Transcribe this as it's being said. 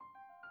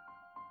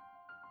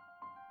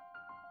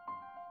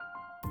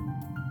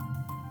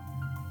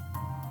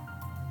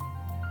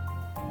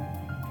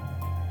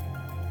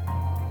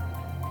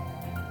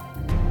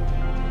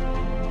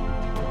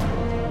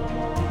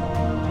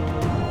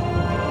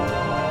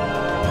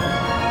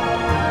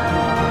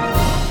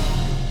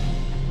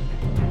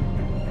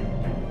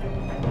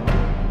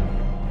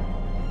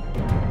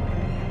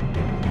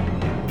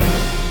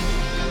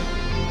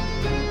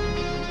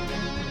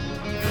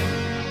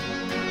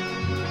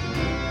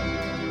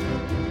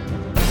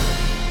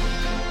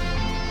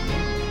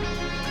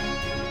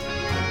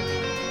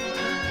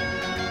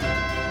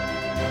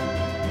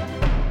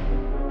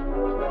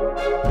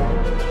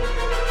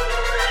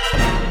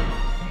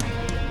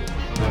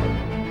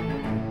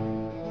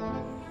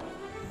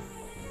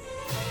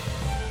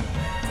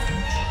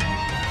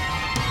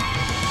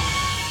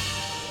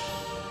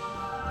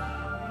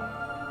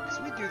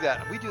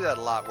Because we do that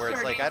a lot where it's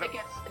Sure, do like you I don't.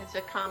 think it's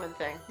a common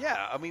thing?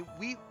 Yeah, I mean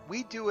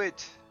we do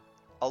it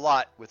a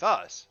lot with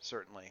us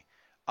certainly.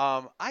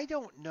 I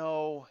don't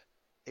know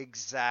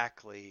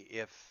exactly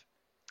if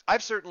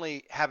I've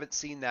certainly haven't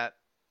seen that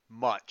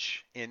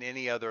much in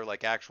any other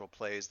like actual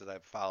plays that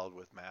I've followed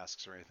with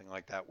masks or anything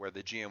like that, where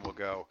the GM will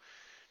go.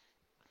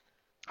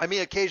 I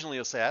mean, occasionally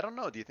you'll say, I don't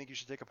know, do you think you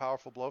should take a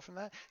powerful blow from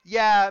that?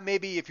 Yeah,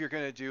 maybe if you're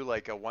going to do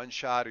like a one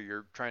shot or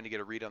you're trying to get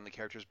a read on the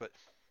characters, but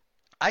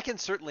I can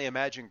certainly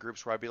imagine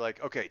groups where I'd be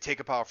like, okay, take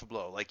a powerful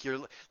blow, like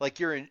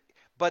you're in,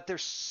 but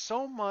there's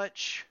so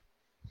much.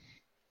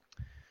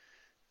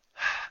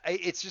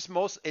 It's just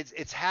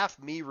it's half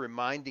me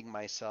reminding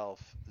myself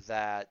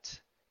that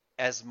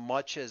as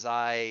much as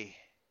I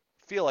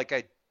feel like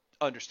I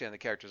understand the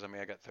characters, I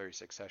mean, I got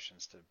 36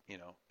 sessions to,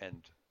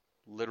 and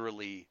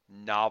literally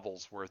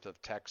novels worth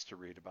of text to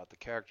read about the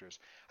characters.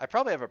 I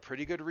probably have a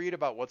pretty good read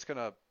about what's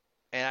gonna,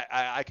 and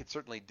I could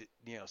certainly,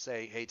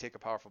 say, hey, take a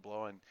powerful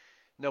blow, and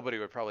nobody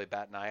would probably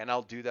bat an eye, and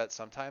I'll do that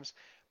sometimes.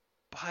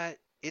 But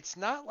it's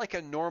not like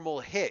a normal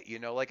hit,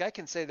 like I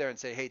can say there and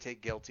say, hey,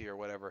 take guilty or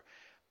whatever.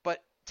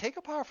 But take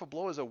a powerful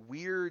blow is a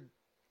weird.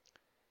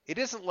 It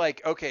isn't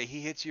like, okay,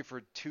 he hits you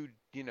for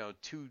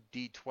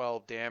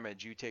 2d12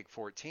 damage, you take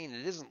 14.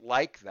 It isn't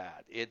like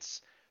that.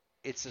 It's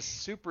a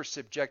super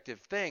subjective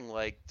thing,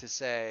 like to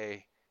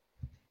say,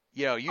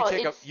 Oh,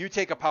 it's you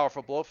take a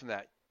powerful blow from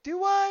that.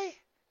 Do I?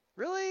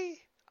 Really?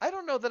 I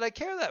don't know that I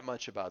care that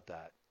much about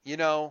that.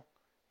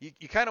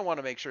 You kind of want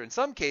to make sure. In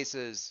some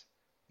cases,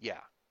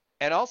 yeah.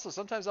 And also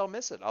sometimes I'll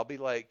miss it. I'll be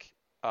like,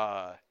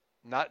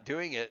 not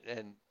doing it,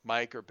 and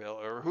Mike or Bill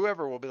or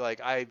whoever will be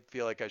like, I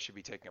feel like I should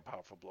be taking a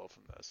powerful blow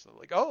from this. So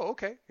like, oh,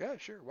 okay, yeah,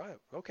 sure, wow,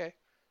 okay.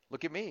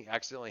 Look at me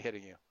accidentally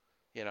hitting you.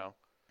 You know.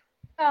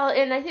 well,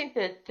 and I think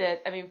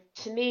that I mean,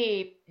 to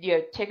me,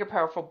 take a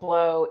powerful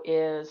blow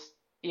is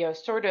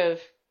sort of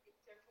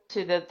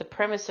to the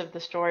premise of the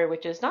story,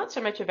 which is not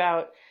so much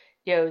about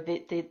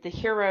the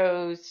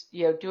heroes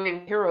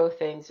doing hero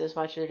things as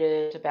much as it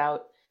is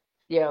about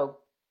you know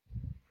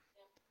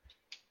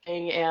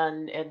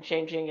and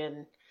changing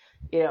and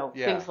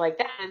Yeah, things like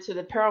that. And so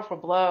the powerful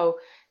blow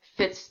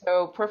fits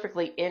so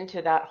perfectly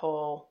into that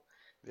whole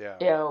yeah,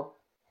 you know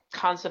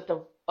concept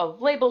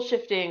of label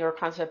shifting or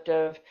concept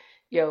of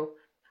you know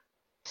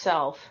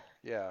self.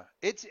 yeah.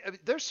 I mean,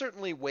 there's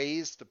certainly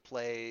ways to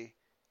play.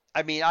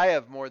 I mean, I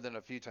have more than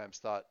a few times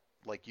thought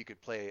like you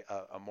could play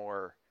a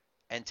more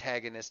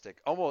antagonistic,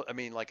 almost, I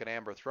mean, like an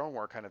Amber Throne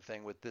War kind of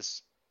thing with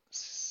this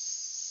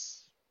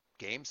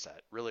game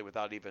set, really,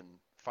 without even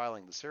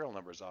filing the serial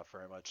numbers off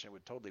very much. It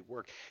would totally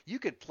work. You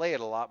could play it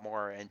a lot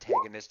more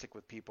antagonistic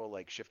with people,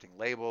 like shifting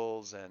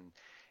labels and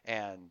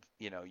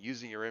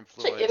using your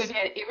So it would influence.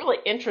 be really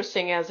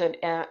interesting as an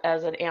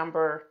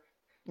amber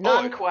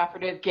Oh,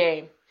 non-cooperative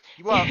game.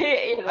 well,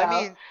 you I know,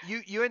 mean,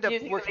 you end up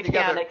using the working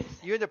together. mechanics.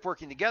 You end up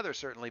working together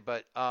certainly,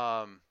 but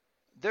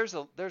there's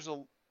a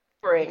you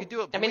Bring. could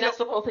do it, I but mean, that's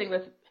the whole thing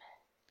with.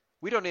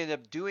 we don't end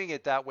up doing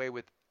it that way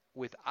with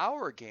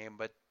our game,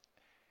 but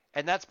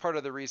and that's part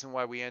of the reason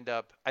why we end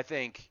up. I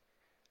think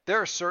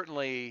there are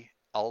certainly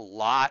a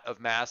lot of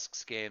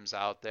masks games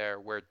out there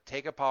where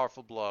take a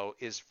powerful blow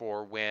is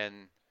for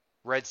when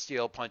red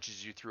steel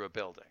punches you through a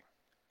building.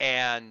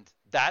 And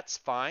that's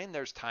fine.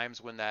 There's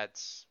times when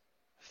that's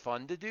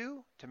fun to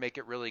do to make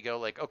it really go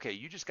like, okay,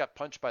 you just got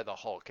punched by the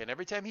Hulk, and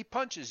every time he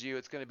punches you,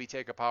 it's going to be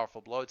take a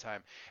powerful blow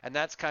time. And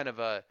that's kind of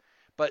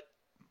but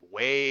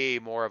way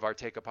more of our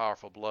take a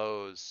powerful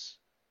blows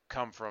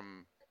come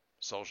from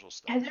social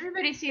Has stuff.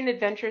 everybody seen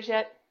Adventures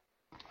yet?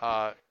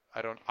 Uh,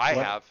 I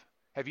What? have.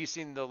 Have you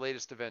seen the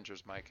latest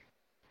Avengers, Mike?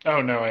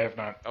 Oh no, I have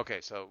not.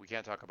 Okay, so we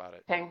can't talk about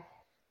it. Thing.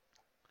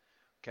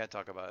 Can't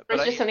talk about it. Or But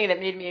it's just something that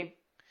made me.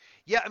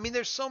 yeah, I mean,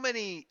 there's so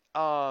many.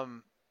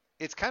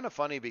 It's kind of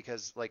funny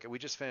because like we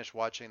just finished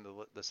watching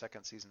the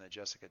second season of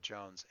Jessica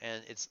Jones,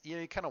 and it's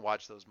you kind of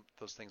watch those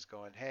things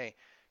going, hey,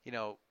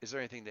 is there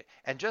anything that?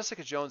 And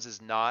Jessica Jones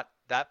is not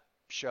that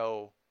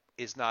show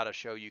is not a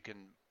show you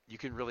can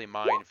really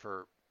mine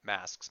for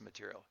masks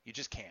material. You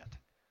just can't.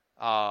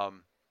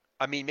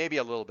 I mean, maybe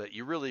a little bit.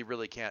 You really,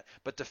 really can't.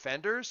 But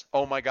Defenders,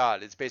 oh my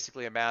God, it's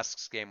basically a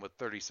masks game with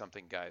 30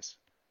 something guys.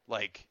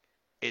 Like,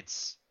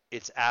 it's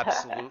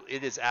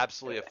it is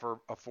absolutely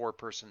a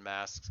four-person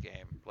masks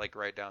game, like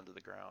right down to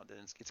the ground, and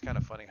it's kind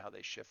of funny how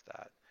they shift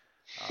that.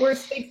 Where Um,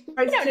 State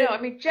I tries don't know. to. I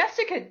mean,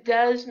 Jessica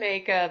does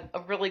make a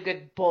really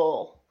good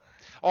bull.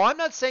 oh, I'm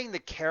not saying the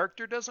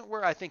character doesn't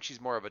work. I think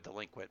she's more of a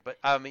delinquent, but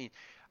I mean,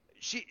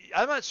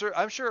 I'm not sure.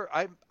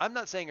 I'm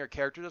not saying her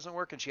character doesn't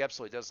work, and she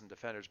absolutely does in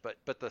Defenders, but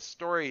the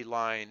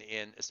storyline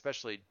in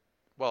especially,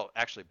 well,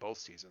 actually both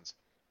seasons,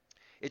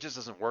 it just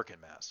doesn't work in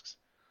Masks.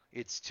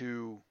 It's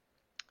too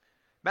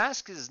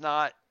Mask is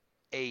not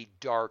a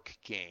dark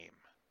game.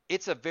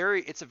 It's a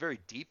very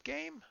deep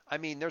game. I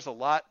mean, there's a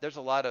lot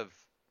of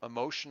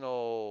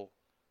emotional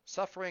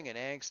suffering and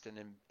angst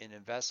and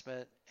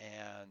investment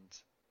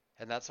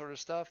and that sort of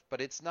stuff,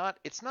 but it's not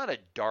a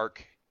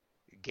dark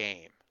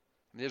game.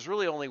 I mean, there's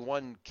really only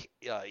one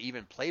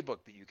even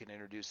playbook that you can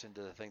introduce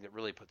into the thing that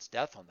really puts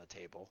death on the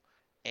table,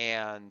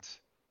 and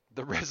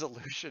the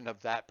resolution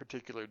of that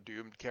particular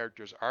doomed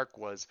character's arc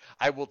was,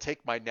 I will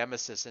take my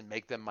nemesis and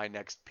make them my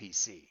next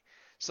PC.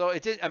 So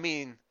it did. I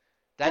mean,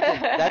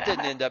 that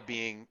didn't even end up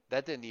being.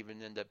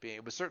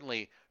 It was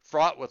certainly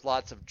fraught with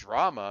lots of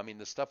drama. I mean,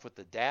 the stuff with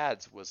the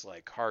dads was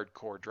like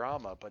hardcore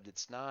drama, but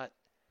it's not.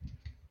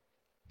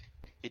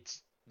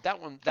 It's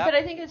that one But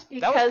I think it's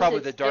that was because probably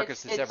the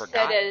darkest it's ever it's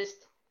set gotten. as,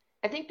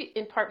 I think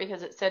in part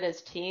because it's set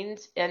as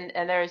teens, and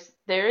there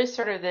is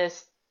sort of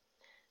this,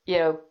 you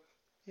know,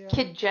 Yeah.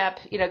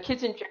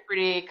 kids in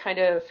jeopardy kind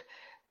of,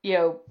 you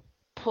know,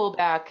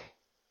 pullback.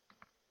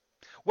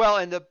 Well,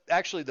 and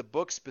the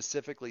book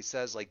specifically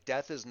says like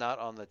death is not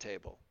on the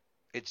table.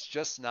 It's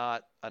just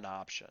not an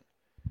option.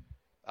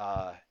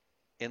 Uh,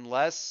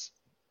 Unless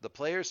the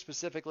player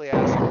specifically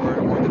asks for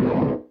it,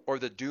 or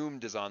the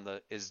doomed is on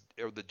the is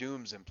or the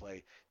doom's in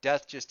play,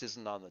 death just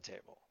isn't on the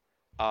table.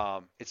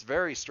 It's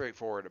very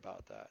straightforward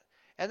about that,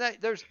 and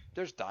that there's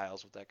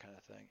dials with that kind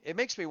of thing. It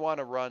makes me want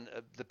to run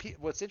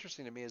what's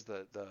interesting to me is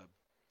the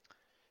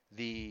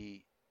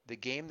the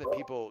game that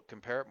people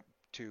compare it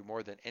to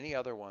more than any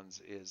other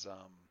ones is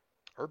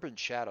Urban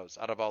Shadows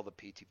out of all the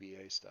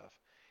PTBA stuff.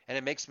 And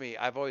it makes me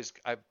I've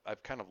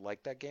kind of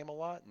liked that game a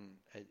lot, and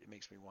it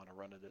makes me want to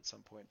run it at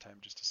some point in time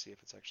just to see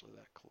if it's actually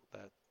that cool.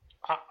 That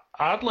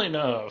Oddly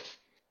enough,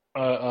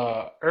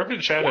 Urban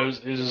Shadows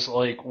is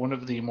like one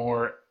of the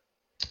more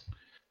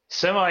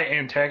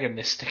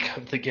semi-antagonistic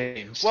of the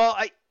games. well,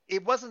 I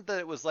it wasn't that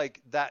it was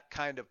like that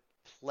kind of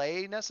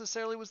play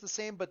necessarily was the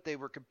same, but they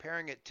were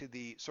comparing it to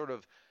the sort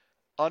of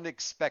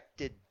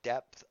unexpected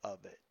depth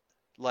of it.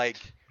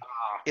 Like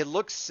it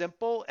looks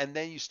simple, and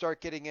then you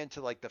start getting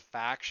into like the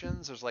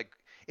factions. There's like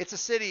it's a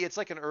city. It's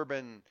like an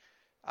urban.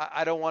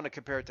 I don't want to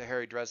compare it to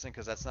Harry Dresden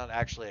because that's not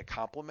actually a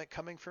compliment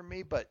coming from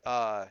me. But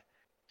I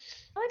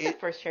like it. that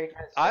first trade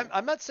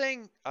I'm not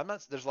saying I'm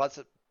not. There's lots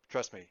of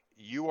trust me.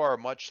 You are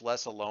much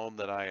less alone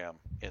than I am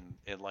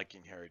in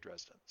liking Harry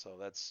Dresden. So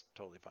that's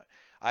totally fine.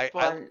 I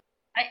one.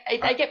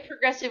 I get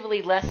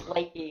progressively less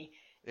likey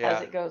as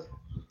yeah. it goes.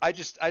 I,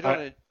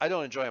 I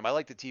don't enjoy him. I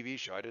like the TV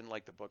show. I didn't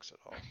like the books at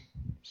all.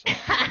 So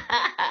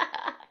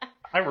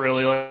I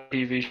really like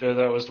the TV show.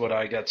 That was what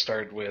I got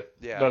started with.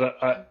 yeah. But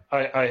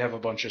I have a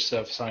bunch of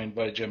stuff signed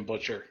by Jim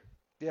Butcher.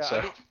 Yeah, I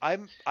So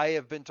mean, I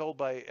have been told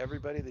by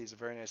everybody that he's a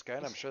very nice guy,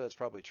 and I'm sure that's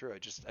probably true. I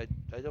just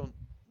don't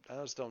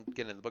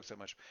get into the books that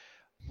much.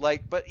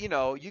 Like, but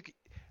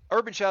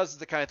Urban Shadows is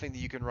the kind of thing that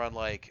you can run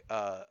like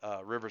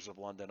Rivers of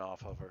London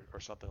off of, or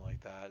something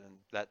like that, and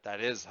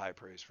that is high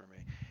praise for me.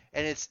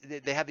 And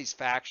they have these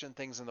faction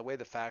things, and the way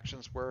the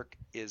factions work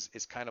is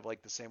kind of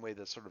like the same way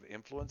the sort of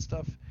influence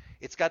stuff.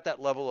 It's got that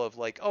level of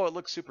like, oh, it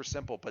looks super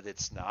simple, but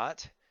it's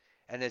not.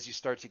 And as you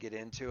start to get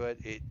into it,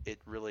 it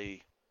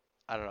really,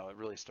 I don't know, it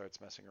really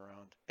starts messing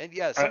around. And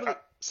yeah, I,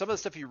 some of the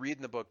stuff you read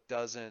in the book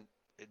doesn't.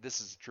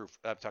 This is true.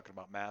 I'm talking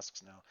about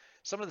Masks now.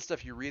 Some of the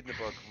stuff you read in the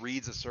book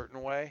reads a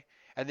certain way,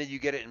 and then you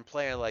get it in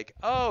play and like,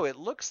 oh, it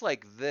looks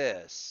like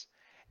this,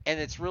 and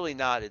it's really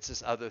not. It's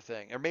this other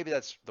thing, or maybe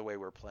that's the way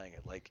we're playing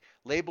it, like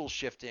label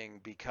shifting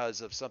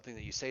because of something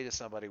that you say to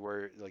somebody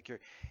where like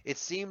it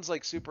seems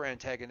like super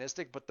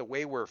antagonistic, but the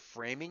way we're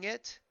framing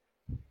it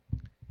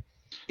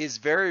is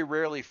very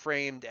rarely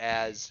framed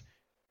as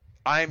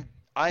I'm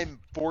I'm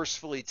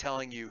forcefully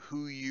telling you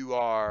who you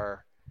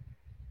are,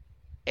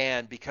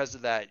 and because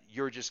of that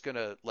you're just going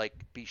to like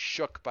be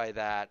shook by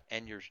that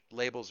and your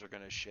labels are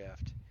going to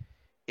shift.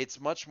 It's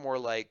much more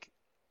like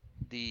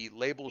the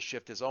label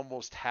shift is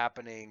almost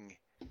happening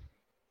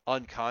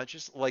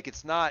unconscious, like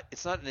it's not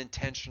an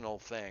intentional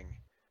thing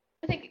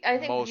I think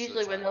most of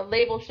the usually when the time.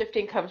 label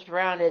shifting comes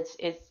around,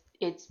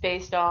 it's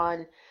based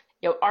on,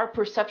 our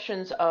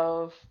perceptions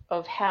of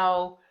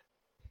how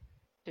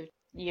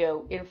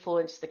to,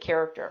 influence the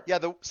character. Yeah,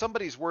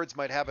 somebody's words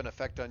might have an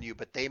effect on you,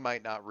 but they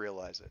might not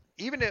realize it.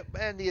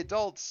 And the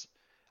adults,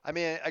 I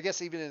mean, I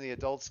guess even in the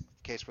adults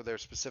case where they're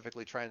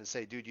specifically trying to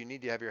say, dude, you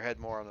need to have your head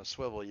more on a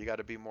swivel. You got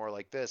to be more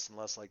like this and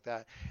less like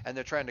that. And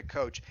they're trying to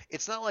coach.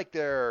 It's not like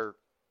they're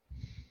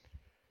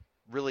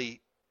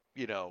really,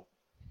 you know,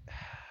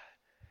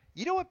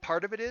 you know what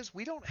part of it is?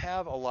 We don't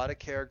have a lot of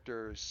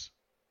characters,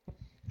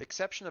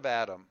 exception of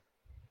Adam.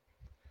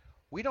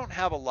 We don't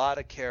have a lot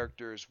of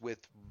characters with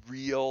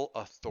real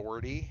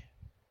authority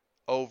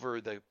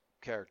over the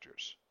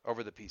characters,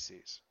 over the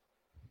PCs.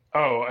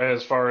 Oh,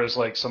 as far as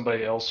like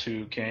somebody else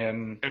who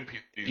can.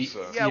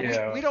 NPCs. Yeah,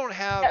 Yeah. we don't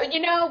have.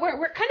 You know,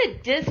 we're kind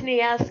of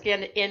Disney-esque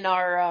in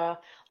our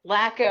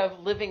lack of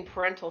living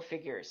parental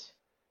figures.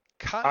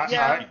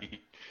 Yeah,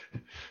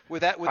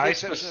 with the I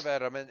exception of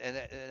Adam and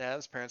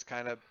Adam's parents,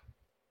 kind of.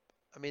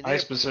 I mean, I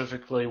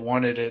specifically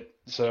wanted it,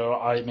 so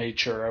I made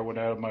sure I went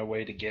out of my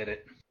way to get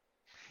it.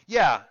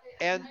 yeah,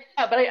 and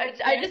Yeah, but I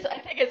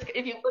think it's,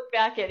 if you look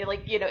back at it,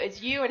 like, you know,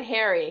 it's you and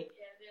Harry.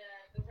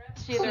 The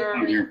rest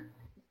either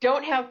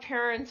don't have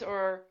parents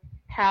or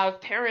have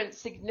parents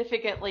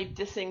significantly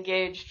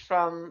disengaged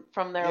from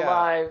their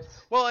lives.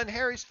 Well, and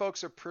Harry's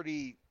folks are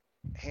pretty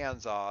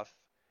hands off,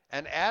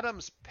 and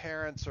Adam's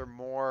parents are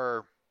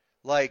more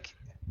like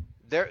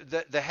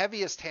the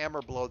heaviest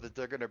hammer blow that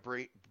they're going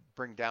to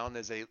bring down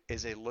is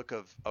a look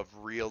of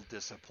real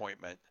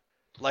disappointment.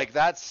 Like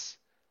that's.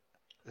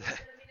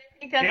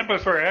 Yeah, but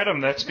for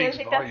Adam, that speaks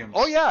volumes.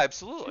 Oh yeah,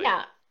 absolutely.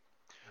 Yeah.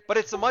 But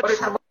it's a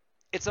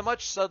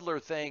much subtler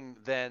thing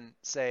than,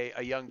 say,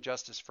 a Young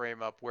Justice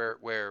frame up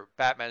where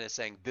Batman is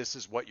saying this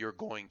is what you're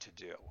going to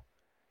do,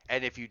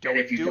 and if you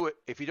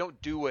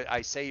don't do it,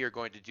 I say you're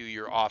going to do,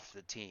 you're off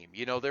the team.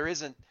 You know, there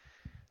isn't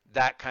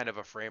that kind of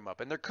a frame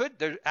up, and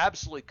there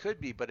absolutely could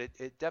be, but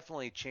it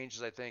definitely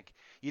changes. I think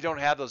you don't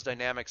have those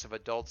dynamics of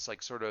adults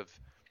like sort of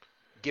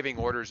giving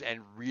orders and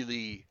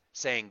really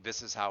saying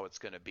this is how it's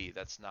going to be.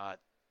 That's not.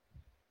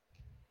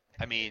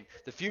 I mean,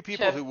 the few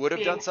people who would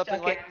have done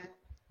something like.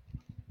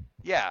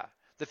 Yeah,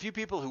 the few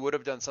people who would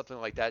have done something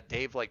like that,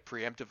 Dave like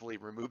preemptively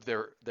removed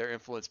their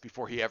influence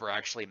before he ever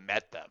actually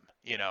met them,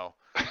 you know.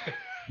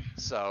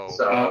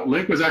 So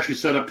Link was actually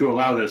set up to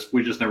allow this.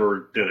 We just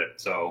never did it.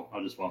 So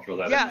I just want to throw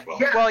that in as well.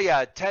 Yeah. Well,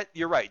 yeah, Ted,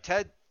 you're right.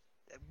 Ted,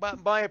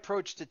 my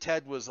approach to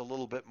Ted was a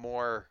little bit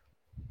more.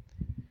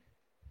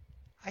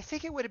 I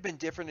think it would have been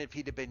different if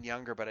he'd have been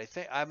younger, but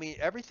I mean,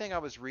 everything I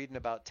was reading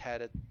about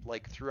Ted,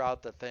 like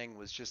throughout the thing,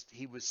 was just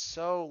he was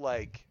so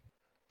like.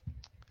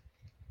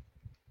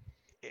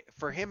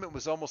 For him, it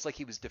was almost like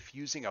he was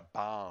diffusing a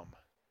bomb,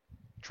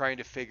 trying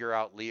to figure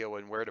out Leo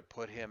and where to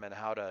put him and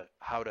how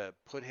to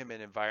put him in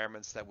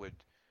environments that would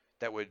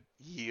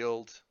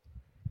yield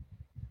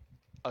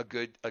a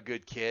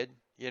good kid.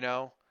 You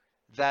know,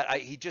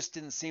 he just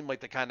didn't seem like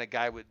the kind of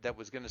guy that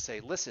was going to say,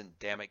 "Listen,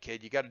 damn it,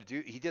 kid, you got to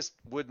do." He just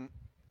wouldn't.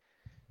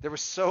 There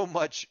was so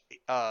much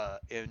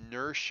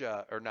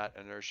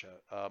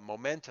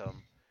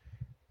momentum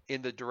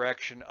in the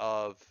direction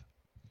of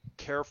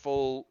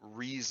careful,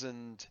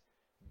 reasoned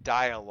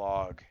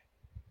dialogue,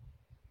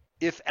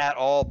 if at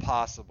all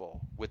possible,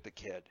 with the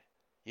kid.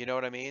 You know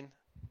what I mean?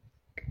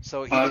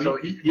 So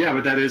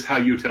but that is how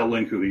you tell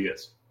Link who he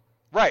is.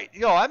 Right.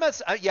 You know, I'm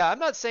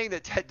not saying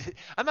that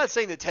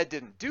Ted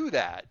didn't do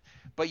that.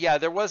 But yeah,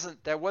 there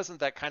wasn't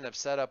that kind of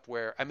setup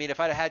where, I mean, if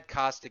I'd had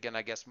Costigan,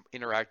 I guess,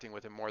 interacting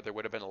with him more, there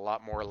would have been a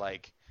lot more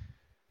like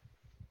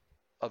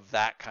of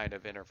that kind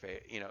of interface,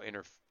 you know,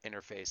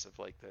 interface of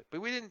like that. But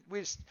we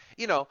just,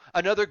 you know,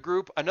 another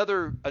group,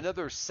 another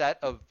set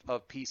of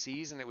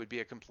PCs, and it would be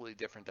a completely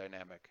different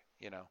dynamic.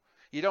 You know,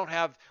 we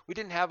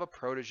didn't have a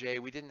protege,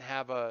 we didn't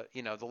have a,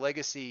 you know, the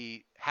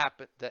legacy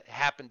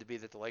happened to be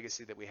that the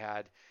legacy that we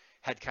had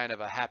kind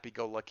of a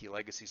happy-go-lucky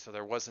legacy, so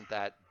there wasn't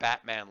that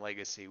Batman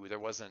legacy.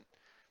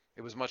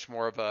 It was much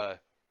more of a,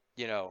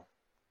 you know,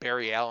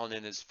 Barry Allen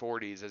in his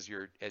 40s as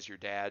your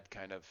dad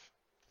kind of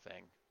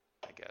thing,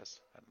 I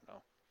guess. I don't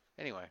know.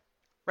 Anyway,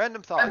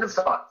 random thoughts.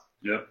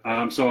 Yep.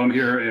 So I'm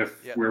here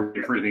if we're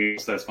waiting for anything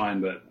else, that's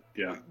fine. But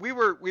yeah, we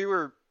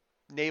were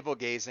navel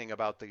gazing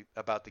about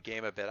the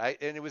game a bit.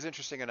 And it was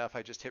interesting enough.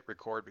 I just hit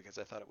record because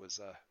I thought it was.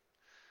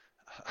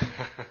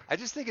 I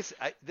just think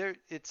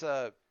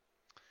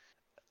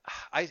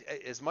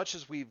as much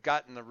as we've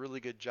gotten a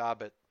really good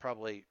job at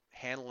probably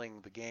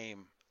handling the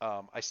game,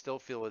 I still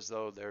feel as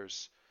though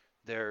there's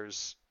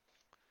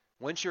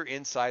once you're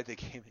inside the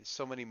game, there's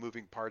so many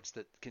moving parts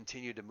that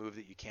continue to move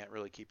that you can't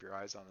really keep your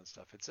eyes on and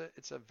stuff. It's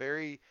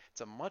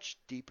a much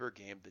deeper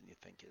game than you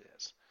think it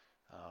is.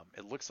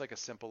 It looks like a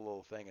simple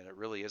little thing, and it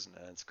really isn't,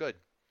 and it's good.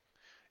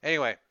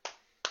 Anyway,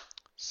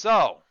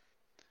 so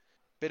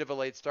bit of a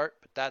late start,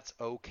 but that's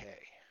okay.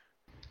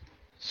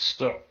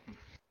 So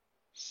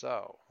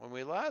when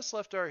we last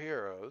left our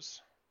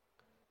heroes,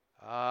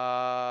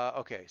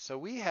 okay, so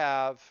we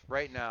have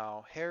right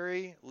now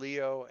Harry,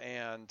 Leo,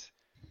 and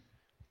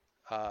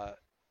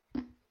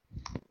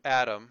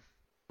Adam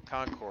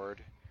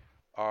Concord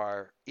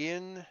are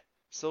in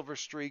Silver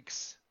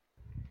Streak's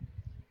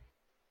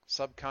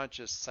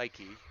subconscious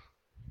psyche,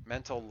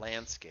 mental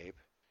landscape,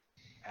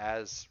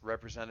 as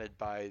represented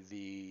by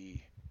the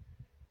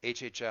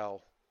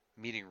HHL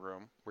meeting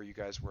room where you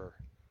guys were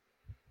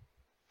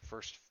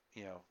first,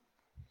 you know,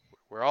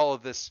 where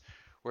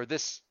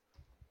this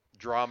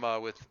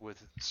drama with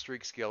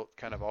Streak's guilt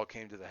kind of all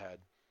came to the head.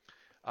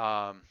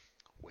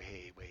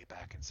 Way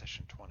back in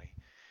session 20.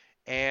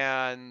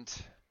 And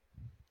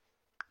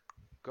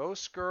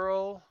Ghost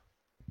Girl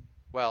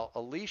Well,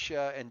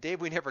 Alicia and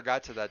Dave, we never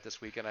got to that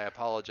this week, and I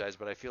apologize,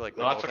 but I feel like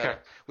No, that's okay.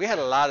 we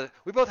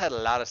both had a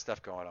lot of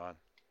stuff going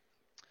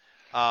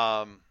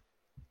on.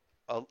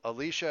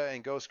 Alicia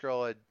and Ghost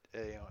Girl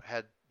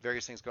had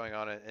various things going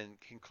on, and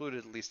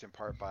concluded, at least in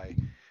part, by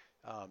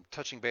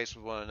touching base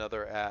with one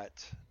another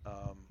at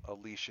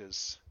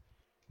Alicia's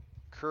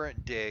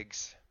current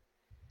digs,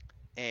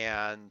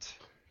 and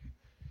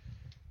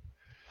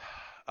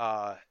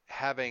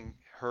having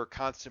her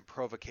constant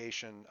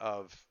provocation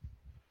of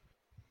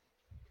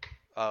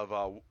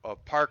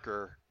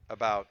Parker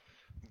about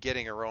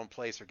getting her own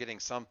place or getting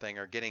something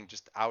or getting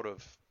just out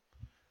of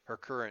her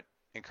current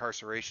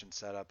incarceration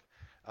setup,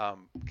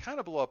 kind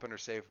of blew up in her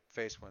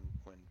face when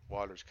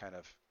Waters kind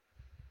of,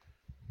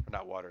 or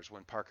not Waters,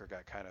 when Parker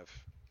got kind of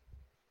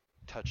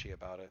touchy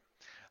about it.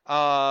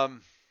 You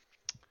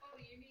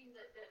mean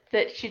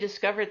that she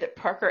discovered that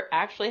Parker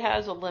actually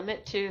has a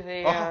limit to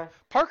the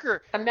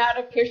Parker amount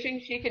of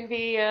pushing she can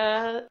be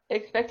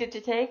expected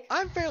to take?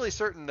 I'm fairly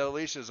certain that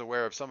Alicia's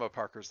aware of some of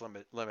Parker's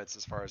limits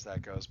as far as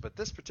that goes, but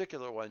this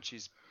particular one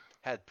she's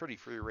had pretty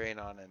free reign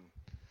on and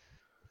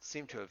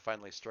seemed to have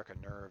finally struck a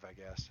nerve, I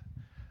guess.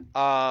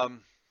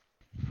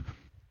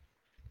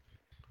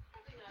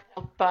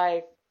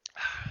 By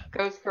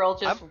Ghost Girl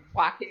just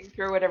walking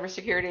through whatever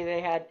security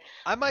they had.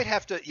 I might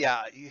have to,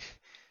 yeah.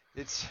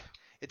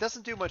 It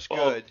doesn't do much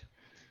good.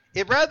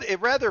 It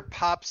rather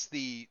pops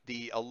the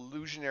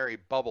illusionary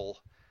bubble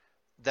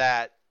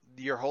that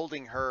you're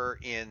holding her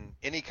in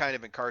any kind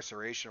of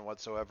incarceration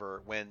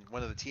whatsoever when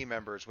one of the team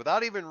members,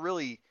 without even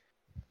really,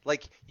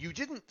 like, you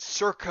didn't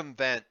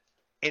circumvent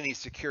any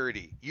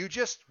security. You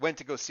just went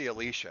to go see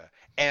Alicia,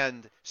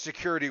 and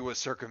security was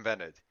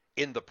circumvented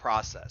in the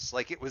process.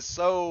 Like, it was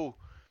so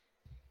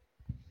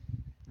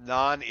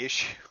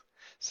non-issue,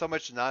 so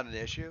much not an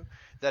issue,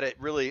 that it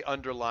really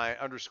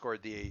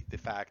underscored the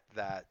fact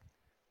that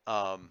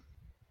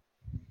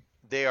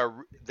they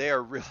are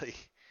really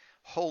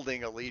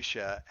holding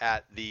Alicia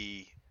at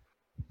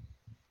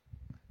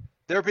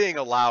they're being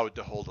allowed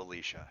to hold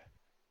Alicia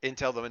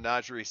until the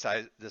menagerie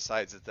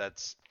decides that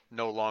that's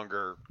no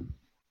longer,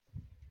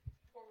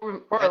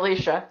 or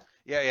Alicia.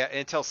 Yeah,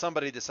 until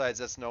somebody decides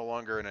that's no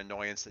longer an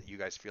annoyance that you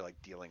guys feel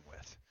like dealing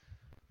with.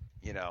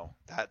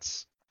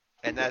 That's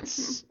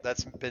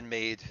been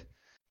made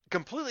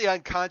completely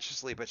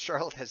unconsciously, but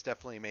Charlotte has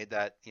definitely made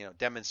that,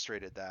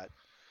 demonstrated that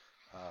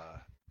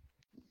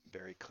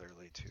very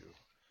clearly to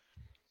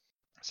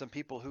some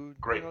people who.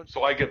 Great.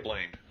 So I get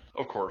blamed,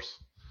 of course.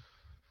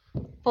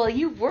 Well,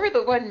 you were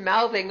the one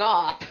mouthing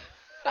off.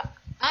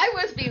 I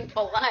was being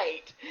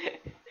polite.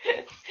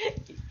 I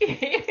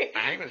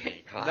was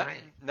being polite.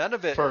 None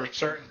of it for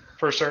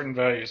certain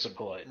values of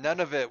polite. None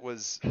of it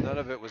was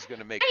going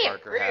to make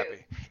Parker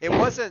happy. It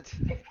wasn't.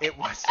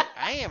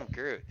 I am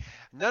Groot.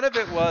 None of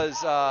it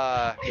was.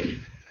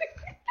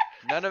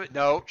 None of it.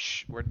 No,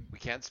 we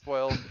can't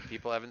spoil.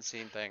 People haven't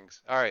seen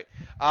things. All right.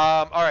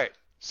 All right.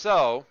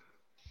 So,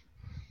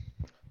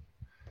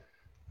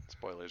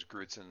 spoilers.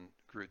 Groot's in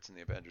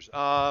the Avengers.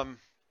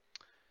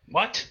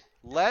 What?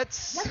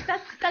 Let's.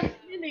 That's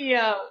in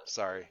the.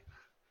 Sorry.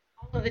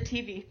 All of the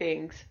TV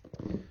things.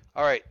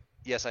 All right.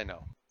 Yes, I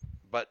know.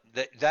 But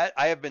that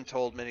I have been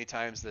told many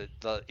times that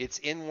it's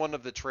in one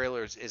of the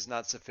trailers is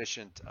not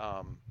sufficient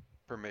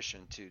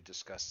permission to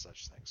discuss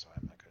such things, so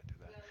I'm not going to do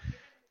that.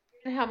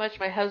 And how much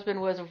my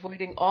husband was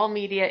avoiding all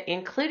media,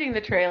 including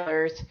the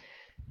trailers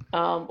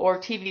or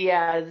TV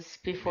ads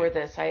before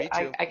this. I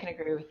can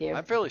agree with you.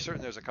 I'm fairly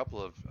certain there's a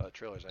couple of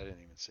trailers I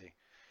didn't even see.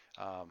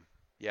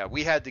 Yeah,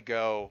 we had to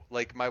go.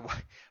 Like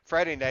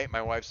Friday night,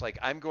 my wife's like,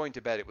 "I'm going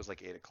to bed." It was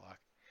like 8 o'clock.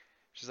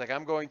 She's like,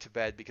 "I'm going to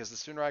bed because the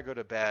sooner I go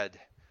to bed,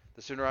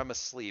 the sooner I'm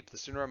asleep. The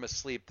sooner I'm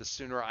asleep, the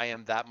sooner I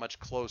am that much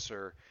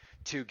closer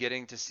to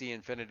getting to see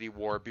Infinity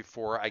War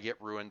before I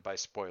get ruined by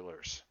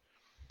spoilers."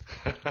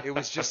 It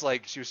was just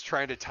like she was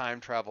trying to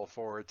time travel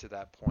forward to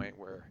that point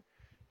where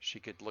she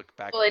could look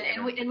back. Well,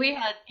 and we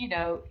had,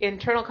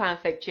 internal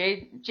conflict.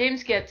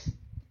 James gets serious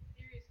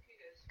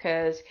kudos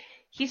because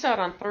he saw it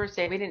on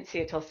Thursday. We didn't see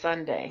it till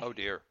Sunday. Oh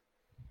dear.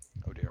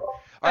 All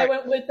I right.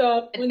 went with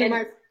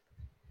my.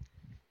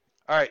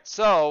 All right,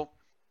 so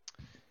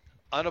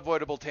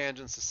unavoidable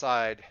tangents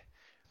aside,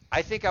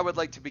 I think I would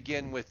like to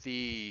begin with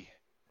the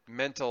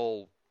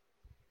mental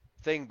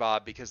thing,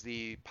 Bob, because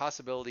the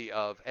possibility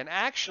of, and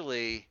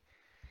actually,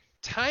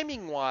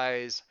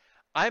 timing-wise,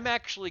 I'm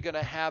actually going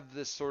to have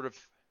this sort of,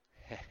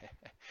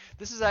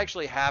 this is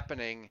actually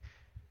happening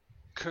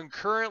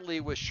concurrently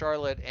with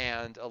Charlotte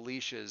and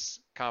Alicia's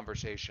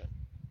conversation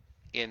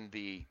in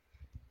the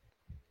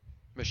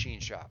machine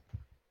shop.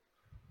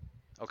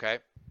 Okay?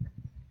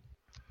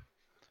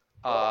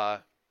 On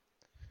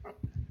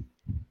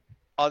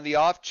the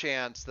off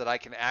chance that I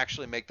can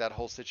actually make that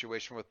whole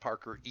situation with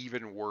Parker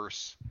even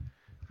worse,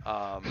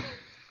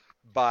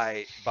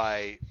 by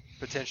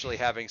potentially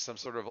having some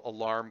sort of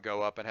alarm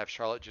go up and have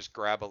Charlotte just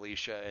grab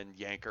Alicia and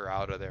yank her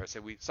out of there and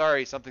say,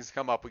 sorry, something's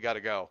come up, we got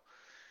to go,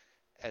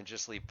 and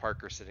just leave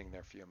Parker sitting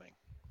there fuming.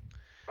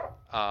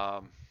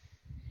 You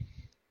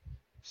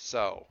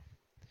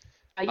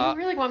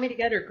really want me to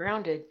get her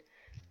grounded?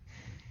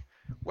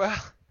 Well,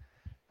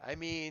 I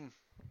mean,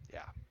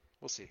 yeah,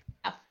 we'll see.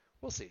 Yeah.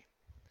 We'll see.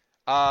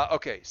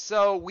 Okay,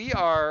 so we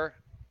are,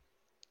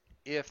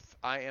 if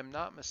I am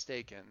not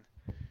mistaken,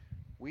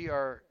 we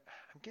are.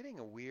 I'm getting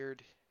a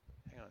weird.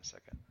 Hang on a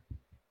second.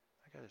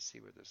 I gotta see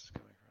where this is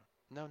coming from.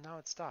 No, now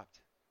it stopped.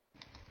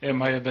 It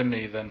might have been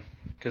me then,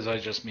 because I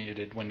just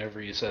muted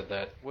whenever you said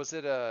that. Was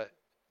it a?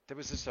 There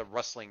was just a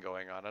rustling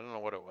going on. I don't know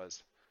what it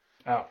was.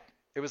 Oh.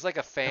 It was like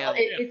a fan.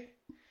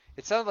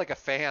 It sounded like a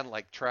fan,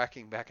 like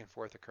tracking back and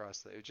forth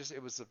across the.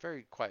 It was a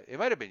very quiet. It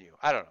might have been you.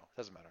 I don't know.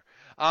 Doesn't matter.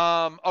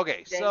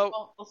 Okay,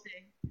 so we'll see.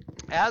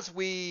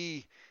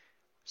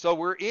 So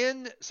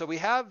we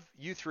have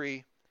you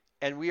three,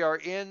 and we are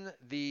in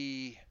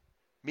the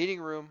meeting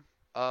room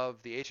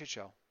of the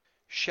HHL.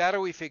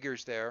 Shadowy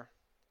figures there,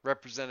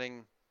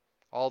 representing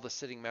all the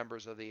sitting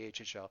members of the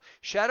HHL.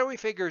 Shadowy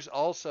figures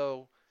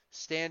also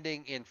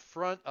standing in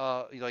front,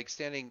 like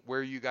standing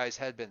where you guys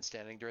had been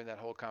standing during that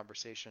whole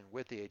conversation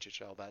with the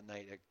HHL that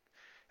night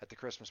at the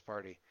Christmas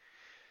party.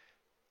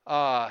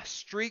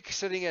 Streak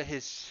sitting at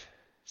his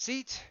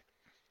seat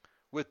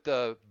with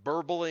the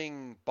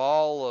burbling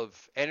ball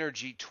of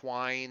energy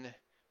twine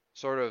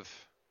sort of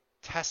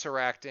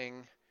tesseracting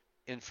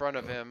in front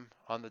of him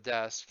on the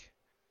desk,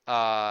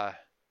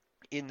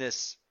 in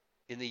the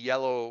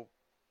yellow,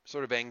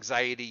 sort of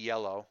anxiety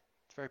yellow.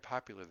 It's very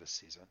popular this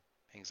season,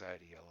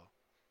 anxiety yellow.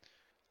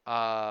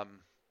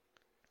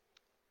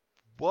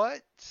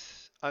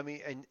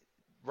 And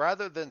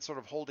rather than sort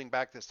of holding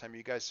back this time,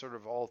 you guys sort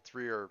of all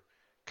three are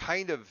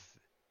kind of,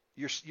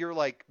 you're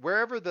like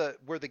where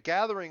the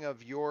gathering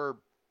of your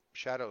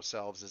shadow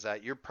selves is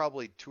at, you're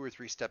probably 2 or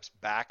 3 steps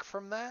back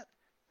from that.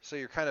 So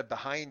you're kind of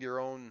behind your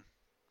own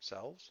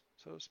selves,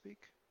 so to speak.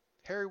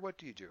 Harry, what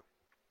do you do?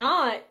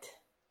 Not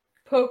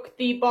poke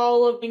the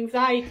ball of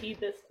anxiety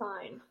this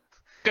time.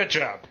 Good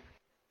job.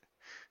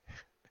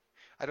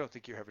 I don't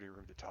think you have any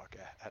room to talk,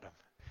 Adam.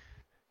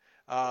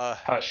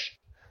 Hush.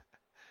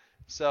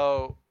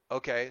 So,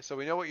 okay, so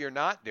we know what you're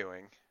not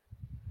doing.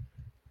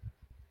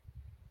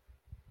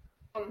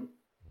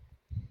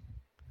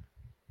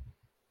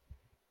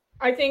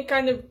 I think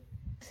kind of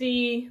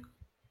see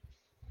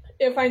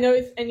if I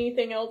notice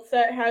anything else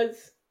that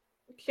has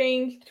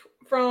changed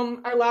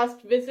from our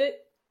last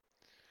visit.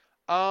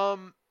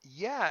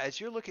 Yeah,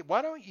 as you're looking,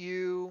 why don't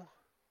you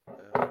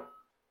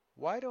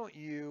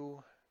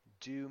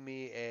do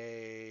me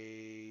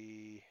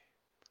a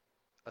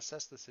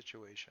assess the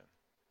situation?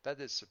 That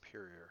is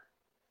superior.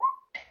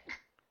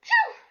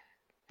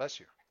 Bless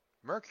you.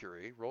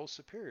 Mercury rolls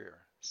superior.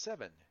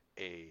 7,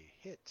 a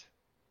hit.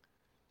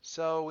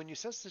 So when you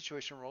assess the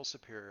situation, roll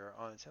superior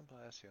on a temple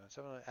ask you. On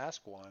 7,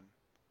 ask 1,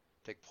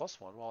 take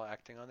 +1 while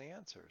acting on the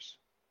answers.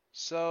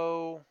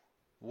 So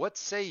what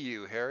say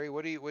you, Harry?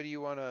 What do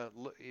you want to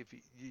look? If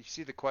you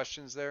see the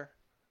questions there?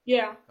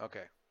 Yeah.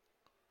 Okay.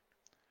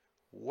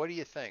 What do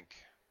you think?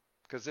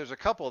 Because there's a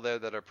couple there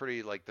that are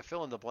pretty, like the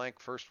fill in the blank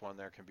first one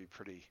there can be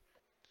pretty.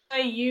 I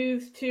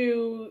used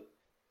to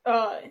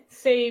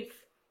save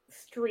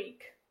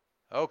Streak.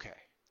 Okay.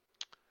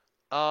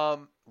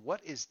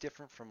 What is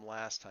different from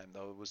last time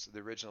though? It was the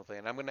original thing,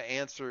 and I'm going to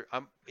answer.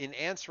 In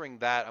answering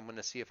that, I'm going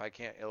to see if I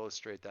can't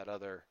illustrate that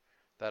other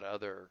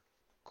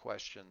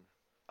question,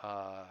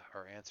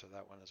 or answer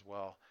that one as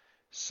well.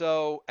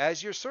 So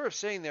as you're sort of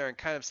sitting there and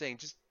kind of saying,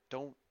 just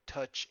don't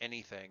touch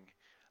anything.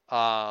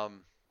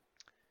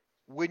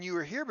 When you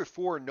were here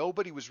before,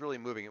 nobody was really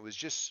moving. It was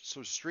just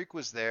so Streak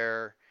was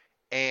there,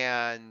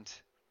 and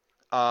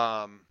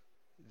everyone's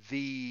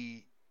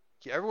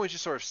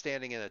just sort of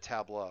standing in a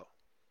tableau.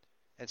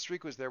 And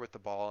Streak was there with the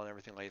ball and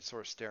everything, like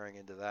sort of staring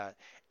into that.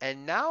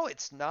 And now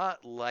it's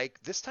not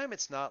like this time.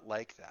 It's not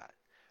like that.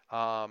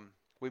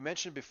 We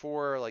mentioned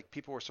before, like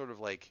people were sort of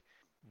like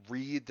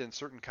wreathed in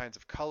certain kinds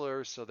of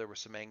colors, so there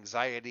was some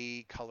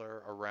anxiety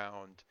color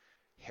around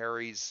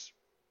Harry's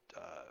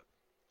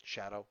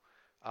shadow,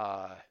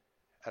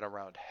 and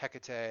around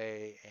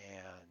Hecate,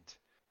 and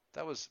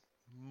that was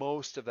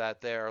most of that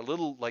there. A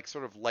little like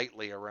sort of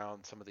lightly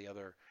around some of the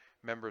other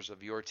members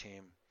of your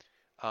team.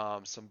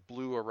 Some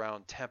blue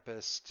around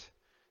Tempest,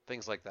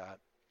 things like that.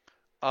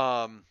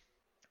 And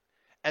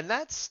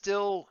that's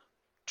still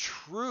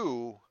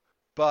true,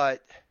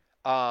 but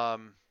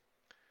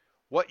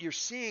what you're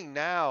seeing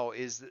now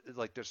is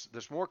like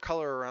there's more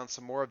color around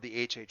some more of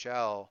the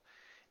HHL,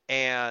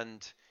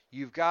 and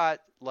you've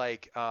got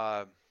like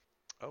oh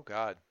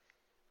god,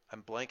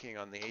 I'm blanking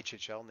on the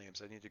HHL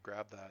names. I need to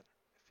grab that.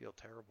 I feel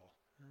terrible.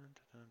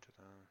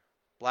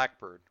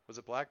 Blackbird. Was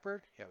it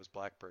Blackbird? Yeah, it was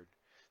Blackbird.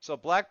 So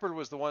Blackbird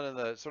was the one in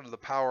the sort of the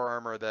power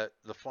armor, that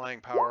the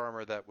flying power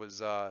armor that was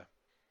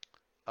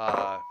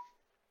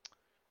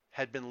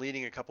had been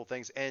leading a couple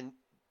things. And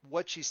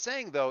what she's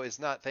saying though is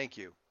not, thank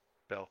you,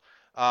 Bill.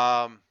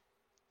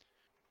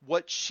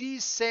 What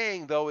she's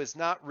saying though is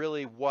not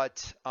really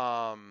what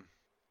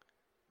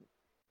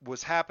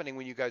was happening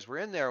when you guys were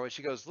in there. When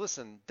she goes,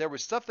 listen, there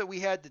was stuff that we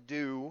had to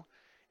do.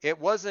 It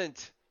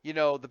wasn't,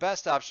 the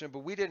best option, but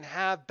we didn't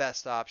have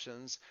best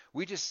options.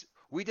 We did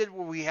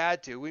what we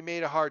had to. We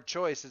made a hard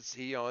choice. It's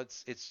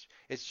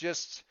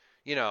just,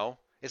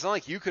 It's not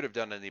like you could have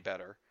done any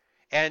better.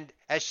 And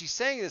as she's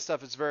saying this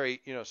stuff, it's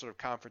very, sort of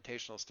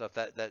confrontational stuff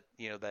that that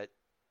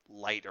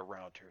light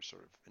around her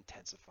sort of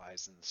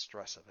intensifies in the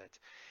stress of it.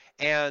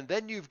 And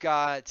then you've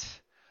got,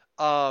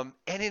 and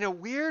in a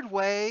weird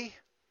way,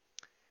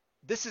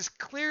 this is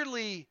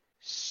clearly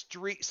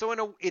street.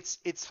 So it's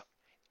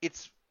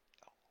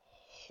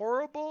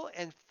horrible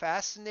and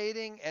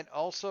fascinating, and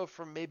also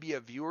from maybe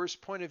a viewer's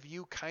point of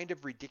view, kind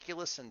of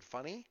ridiculous and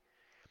funny,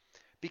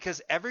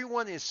 because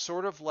everyone is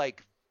sort of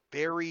like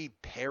very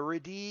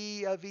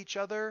parody of each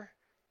other.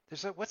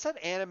 There's what's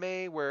that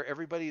anime where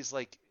everybody's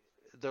like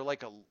they're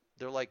like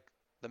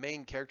the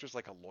main character's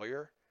like a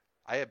lawyer?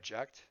 I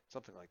object,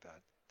 something like that.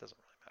 Doesn't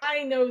really matter.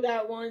 I know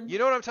that one. You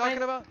know what I'm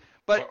talking about?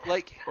 But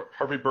like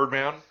Harvey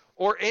Birdman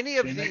or any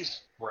of Phoenix? these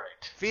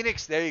Right.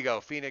 Phoenix, there you go.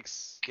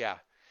 Phoenix, yeah.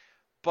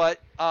 But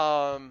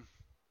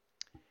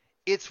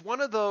it's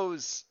one of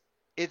those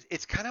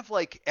it's kind of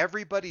like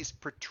everybody's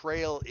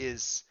portrayal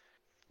is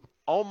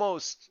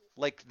almost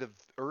like the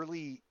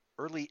early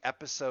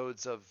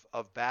episodes of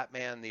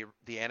Batman,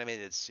 the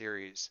animated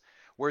series,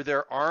 where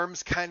their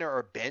arms kind of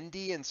are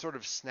bendy and sort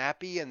of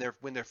snappy, and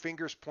when their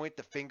fingers point,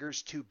 the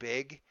fingers too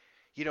big,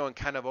 and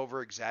kind of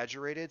over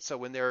exaggerated. So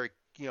when they're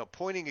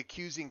pointing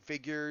accusing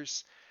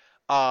figures,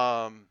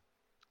 they're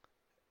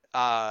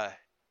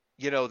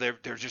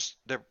just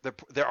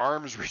their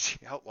arms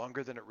reaching out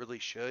longer than it really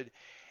should,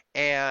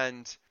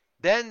 and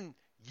then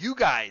your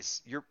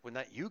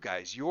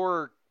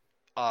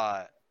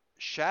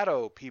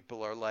shadow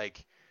people are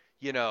like,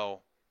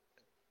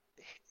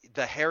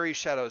 the Harry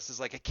Shadows is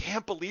like, I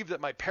can't believe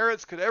that my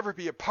parents could ever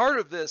be a part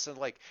of this, and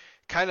like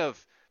kind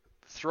of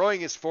throwing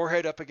his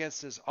forehead up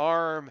against his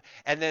arm.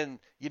 And then,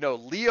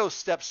 Leo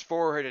steps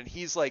forward and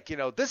he's like,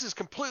 this is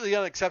completely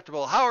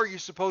unacceptable. How are you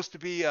supposed to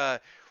be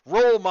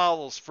role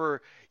models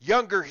for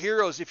younger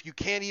heroes if you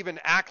can't even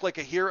act like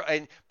a hero?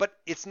 But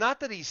it's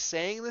not that he's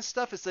saying this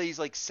stuff, it's that he's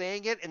like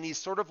saying it and he's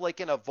sort of like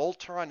in a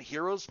Voltron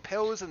Heroes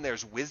pose and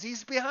there's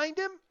whizzies behind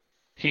him.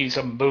 He's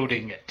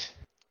emoting it.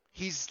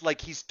 He's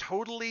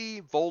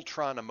totally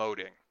Voltron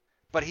emoting.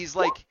 But he's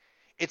like,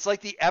 it's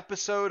like the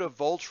episode of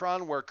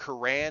Voltron where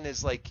Karan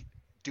is like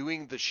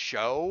doing the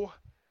show.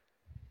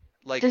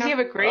 Like, does he have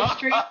a gray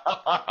streak?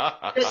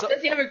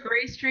 Does he have a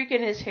gray streak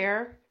in his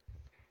hair?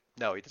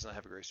 No, he does not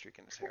have a gray streak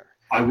in his hair.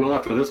 I will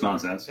after this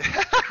nonsense.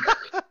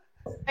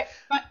 But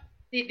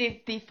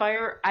the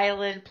Fire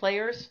Island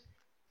players?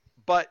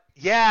 But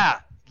yeah,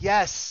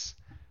 yes.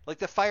 Like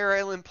the Fire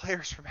Island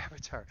players from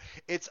Avatar.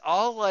 It's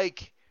all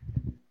like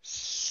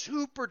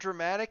super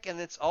dramatic, and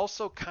it's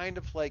also kind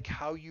of like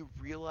how you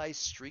realize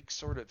Streak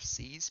sort of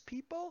sees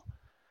people.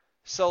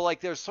 So like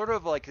there's sort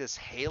of like this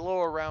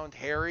halo around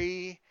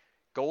Harry,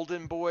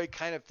 Golden Boy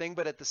kind of thing,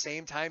 but at the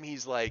same time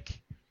he's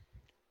like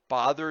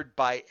bothered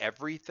by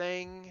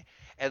everything,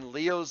 and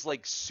Leo's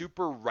like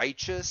super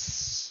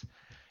righteous,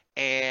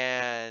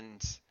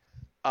 and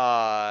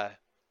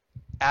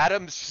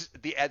Adam's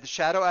the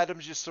Shadow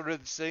Adam's just sort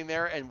of sitting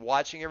there and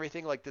watching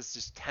everything like this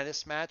just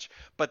tennis match,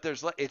 but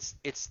there's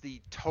it's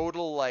the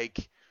total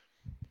like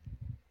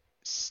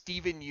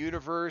Steven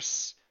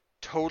Universe,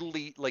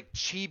 totally like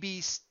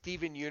chibi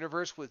Steven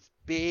Universe with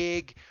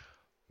big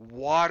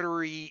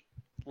watery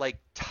like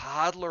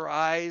toddler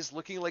eyes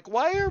looking like,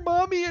 why are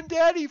mommy and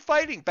daddy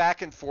fighting,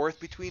 back and forth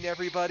between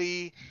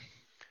everybody.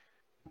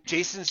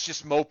 Jason's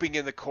just moping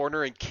in the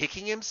corner and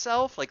kicking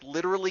himself, like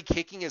literally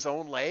kicking his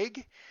own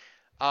leg.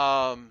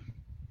 How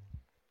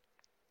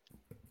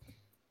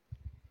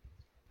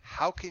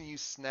can you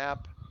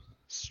snap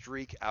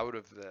Streak out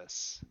of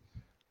this?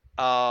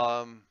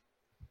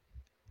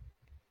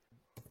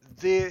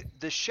 The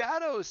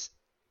shadow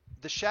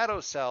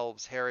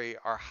selves, Harry,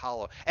 are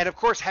hollow, and of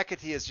course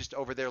Hecate is just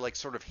over there like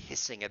sort of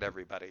hissing at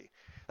everybody,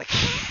 like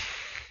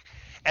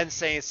and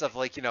saying stuff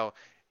like,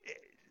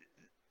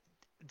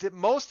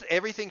 most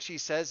everything she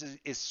says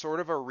is sort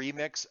of a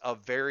remix of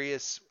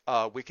various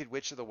Wicked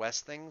Witch of the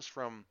West things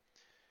from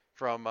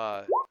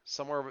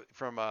somewhere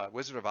from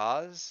Wizard of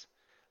Oz.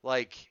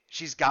 Like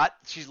she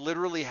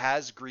literally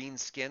has green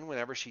skin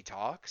whenever she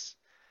talks.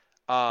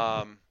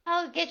 I'll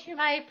get you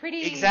my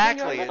pretty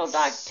exactly. Little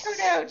dog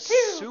Toto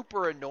too.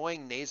 Super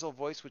annoying nasal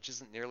voice, which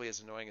isn't nearly as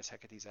annoying as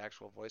Hecate's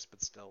actual voice,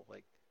 but still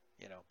like,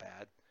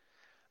 bad.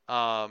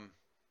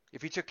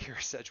 If you took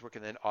Kira Sedgwick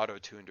and then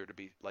auto-tuned her to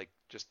be like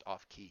just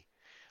off key.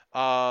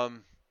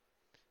 Harry,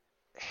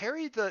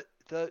 the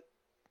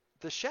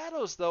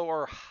shadows though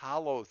are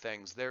hollow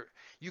things.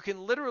 You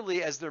can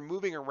literally, as they're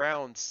moving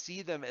around,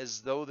 see them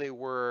as though they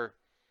were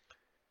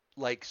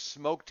like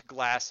smoked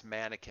glass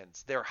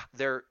mannequins. They're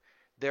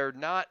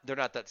not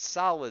that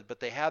solid, but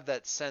they have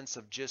that sense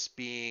of just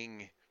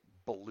being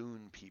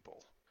balloon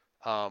people.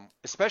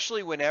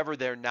 Especially whenever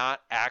they're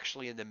not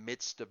actually in the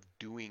midst of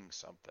doing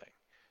something.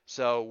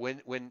 So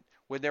when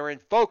they're in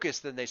focus,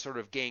 then they sort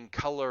of gain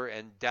color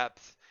and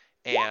depth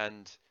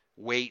and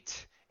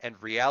weight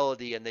and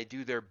reality, and they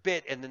do their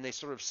bit, and then they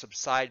sort of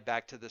subside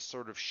back to this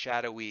sort of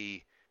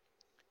shadowy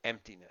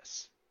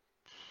emptiness.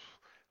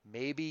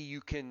 Maybe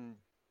you can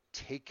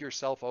take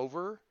yourself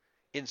over,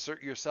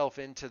 insert yourself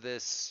into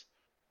this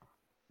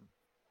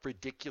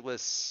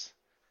ridiculous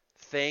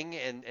thing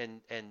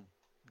and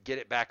get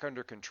it back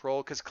under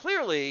control? Because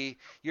clearly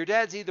your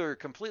dad's either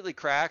completely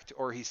cracked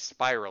or he's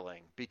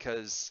spiraling,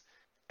 because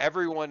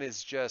everyone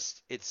is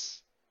just,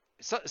 it's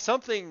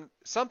something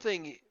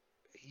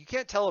you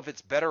can't tell if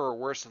it's better or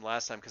worse than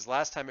last time, because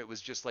last time it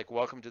was just like,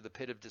 welcome to the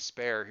pit of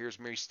despair. Here's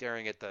me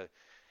staring at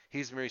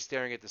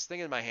this thing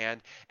in my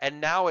hand.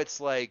 And now it's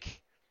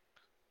like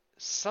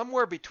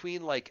somewhere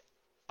between like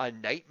a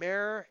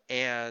nightmare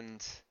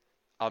and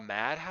a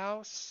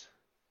madhouse.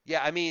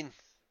 Yeah, I mean,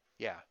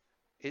 yeah.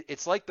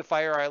 It's like the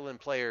Fire Island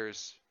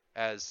players,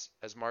 as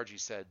Margie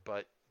said,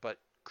 but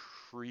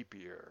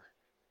creepier.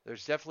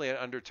 There's definitely an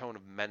undertone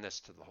of menace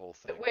to the whole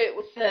thing. Wait,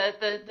 with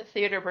the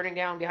theater burning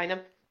down behind them?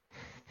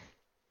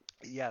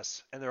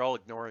 Yes, and they're all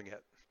ignoring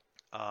it.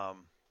 So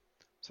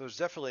there's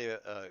definitely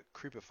a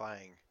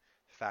creepifying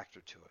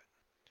factor to it.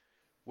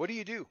 What do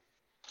you do?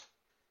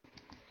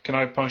 Can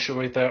I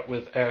punctuate that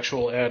with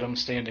actual Adam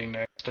standing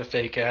next to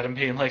fake Adam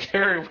being like,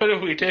 Harry, what do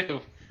we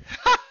do?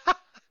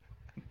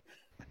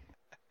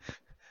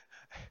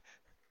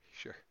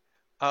 Sure.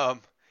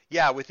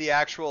 Yeah, with the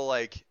actual,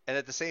 like, and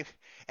at the same,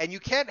 and you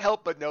can't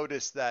help but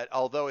notice that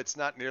although it's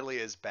not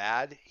nearly as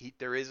bad,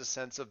 there is a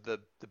sense of the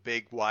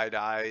big wide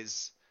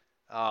eyes,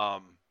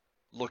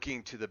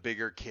 looking to the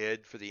bigger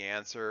kid for the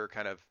answer,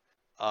 kind of,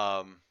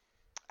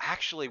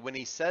 actually, when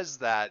he says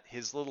that,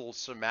 his little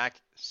simulacrum,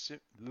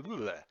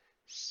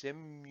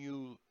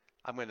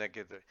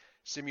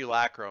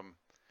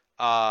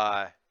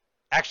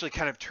 actually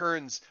kind of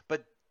turns,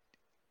 but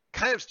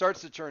kind of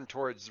starts to turn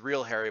towards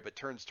real Harry, but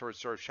turns towards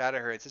sort of Shadow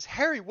Harry and says,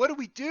 Harry, what do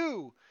we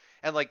do?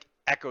 And like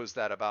echoes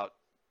that about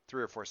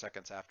 3 or 4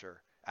 seconds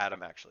after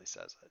Adam actually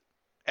says it.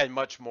 And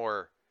much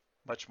more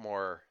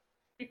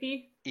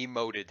Creepy.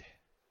 emoted.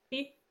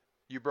 Creepy.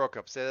 You broke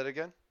up. Say that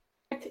again?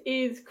 That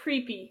is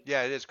creepy.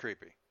 Yeah, it is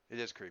creepy. It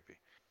is creepy.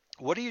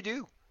 What do you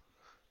do?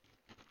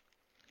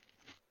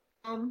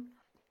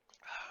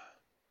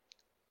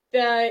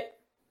 That,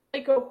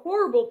 like a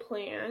horrible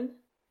plan,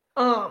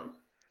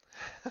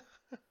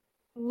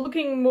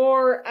 looking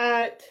more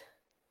at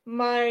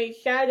my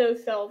shadow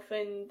self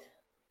and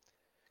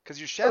Because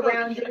your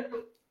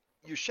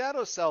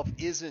shadow self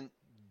isn't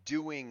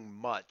doing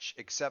much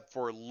except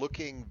for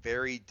looking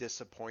very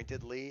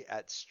disappointedly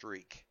at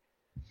Streak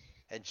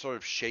and sort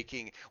of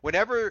shaking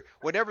whenever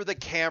the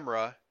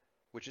camera,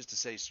 which is to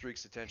say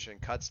Streak's attention,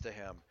 cuts to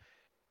him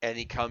and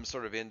he comes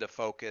sort of into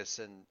focus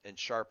and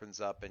sharpens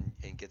up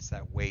and gets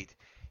that weight.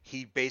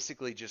 He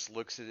basically just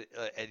looks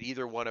at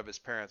either one of his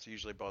parents,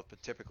 usually both,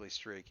 but typically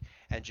Streak,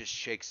 and just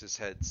shakes his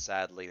head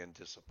sadly in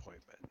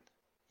disappointment,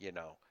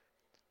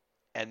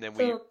 and then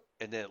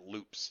and then it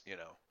loops,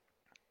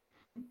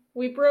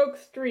 We broke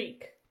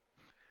Streak.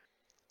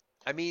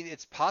 I mean,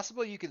 it's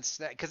possible you can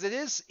snap, because it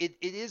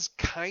is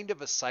kind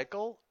of a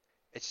cycle.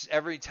 It's just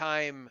every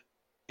time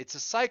it's a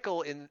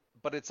cycle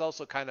but it's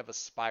also kind of a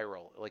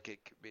spiral.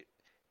 Like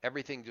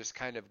everything just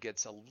kind of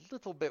gets a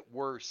little bit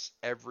worse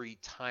every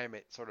time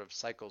it sort of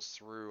cycles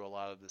through a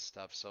lot of this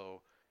stuff.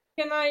 So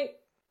Can I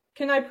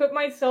put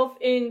myself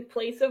in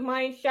place of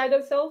my shadow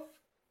self?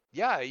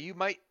 yeah, you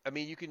might. I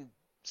mean, you can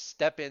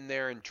step in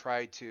there and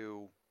try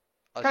to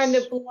Kind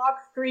of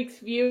block Streak's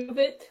view of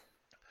it?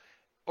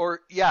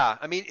 Or yeah,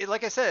 I mean,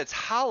 like I said, it's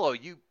hollow.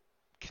 You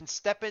can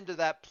step into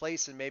that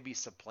place and maybe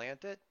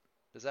supplant it.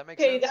 Does that make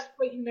sense? Okay, that's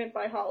what you meant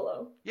by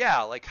hollow.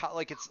 Yeah, like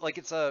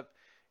it's a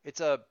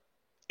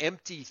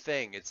empty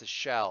thing. It's a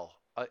shell.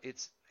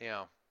 It's I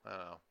don't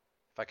know.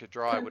 If I could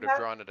draw, I would have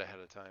drawn it ahead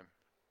of time.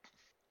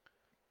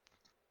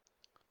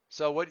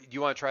 So what do you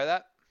want to try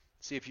that?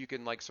 See if you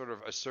can like sort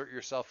of assert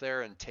yourself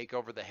there and take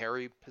over the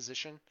Harry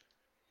position.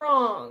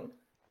 Wrong.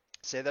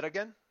 Say that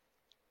again.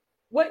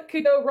 What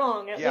could go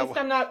wrong? At Yeah, least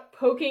I'm not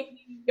poking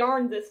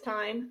yarn this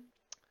time.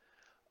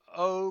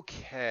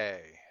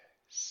 Okay,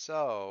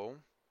 so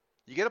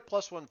you get a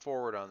 +1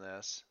 forward on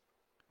this.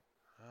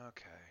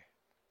 Okay,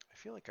 I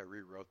feel like I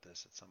rewrote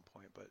this at some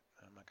point, but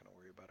I'm not going to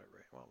worry about it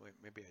right. Well, wait,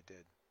 maybe I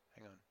did.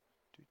 Hang on.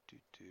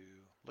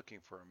 Looking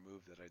for a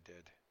move that I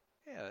did.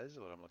 Yeah, this is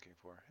what I'm looking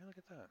for. Hey, look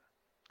at that.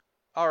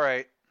 All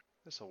right,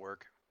 this will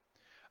work.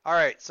 All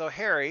right, so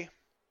Harry,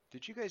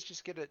 did you guys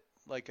just get it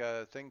like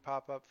a thing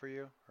pop up for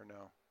you or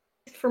no?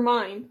 For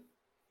mine.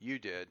 You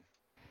did.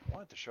 I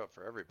want it to show up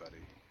for everybody.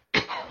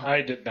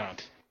 I did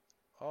not.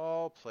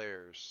 All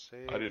players.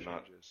 Save I did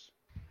not. changes.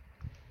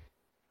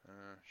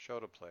 Show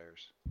to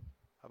players.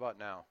 How about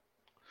now?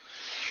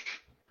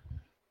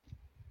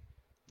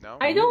 No?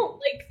 I don't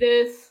like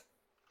this.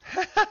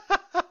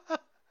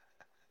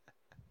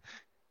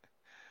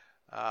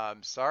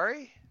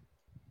 Sorry?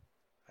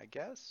 I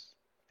guess?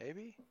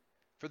 Maybe?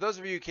 For those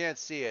of you who can't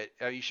see it,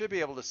 you should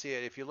be able to see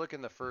it if you look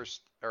in the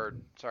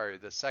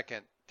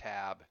second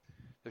tab.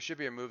 There should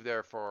be a move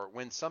there for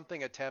when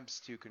something attempts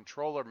to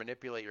control or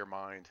manipulate your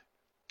mind.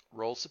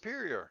 Roll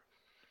superior.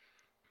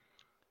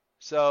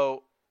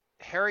 So,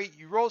 Harry,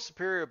 you roll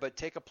superior, but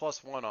take a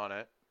 +1 on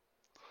it.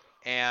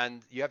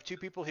 And you have 2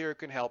 people here who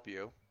can help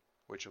you,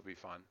 which will be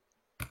fun.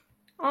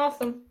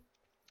 Awesome.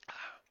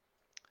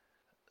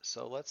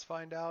 So let's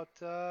find out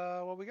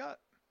what we got.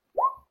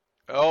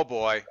 Oh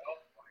boy.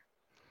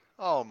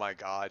 Oh my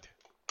God.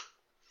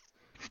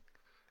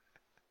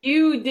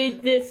 You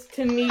did this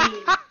to me.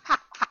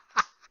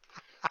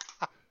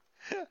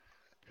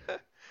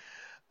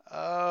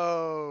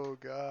 Oh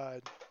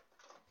God.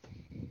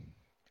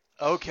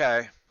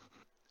 Okay.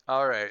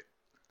 All right.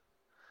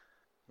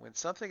 When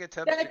something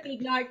attempts That to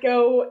did not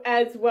go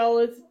as well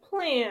as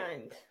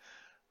planned.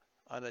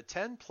 on a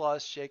 10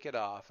 plus, shake it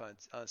off.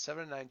 On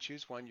 7 and 9,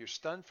 choose one. You're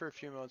stunned for a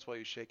few moments while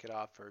you shake it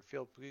off. For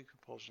feel blue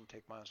compulsion,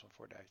 take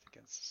 -1 die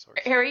against the source.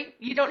 Harry,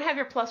 you don't have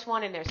your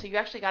 +1 in there, so you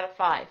actually got a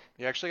 5.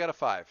 You actually got a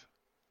 5.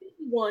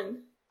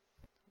 1.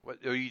 What?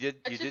 Oh, you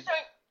did. You did.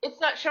 It's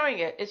not showing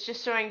it. It's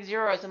just showing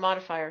 0 as a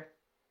modifier.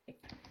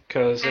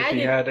 Because if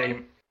he Added had a,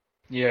 one.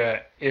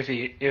 yeah, if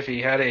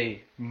he had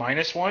a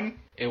 -1,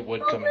 it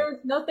would Oh, come there out.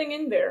 was nothing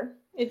in there.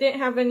 It didn't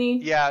have any.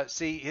 Yeah.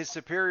 See, his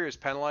superior is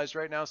penalized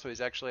right now, so he's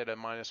actually at a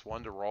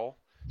 -1 to roll.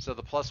 So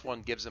the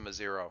 +1 gives him a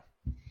 0.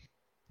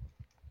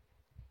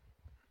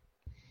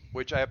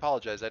 Which I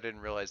apologize. I didn't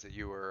realize that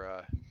you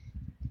were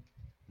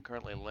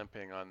currently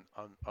limping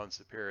on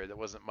superior. That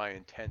wasn't my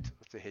intent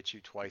to hit you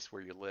twice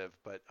where you live.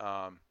 But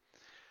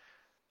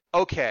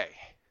okay.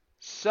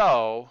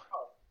 So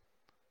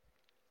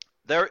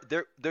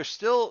there's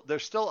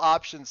still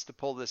options to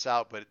pull this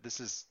out, but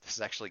this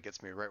actually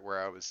gets me right where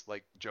I was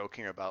like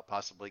joking about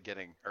possibly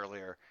getting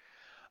earlier.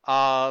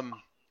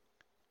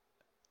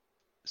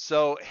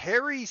 So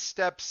Harry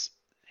steps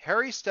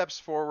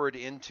forward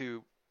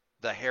into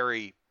the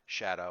Harry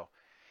shadow,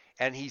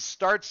 and he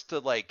starts to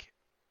like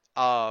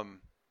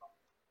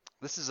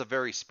this is a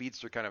very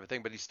speedster kind of a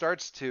thing, but he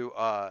starts to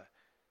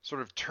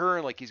sort of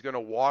turn like he's going to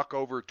walk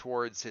over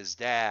towards his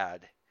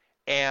dad.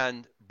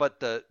 But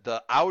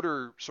the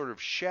outer sort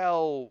of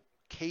shell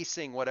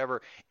casing,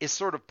 whatever, is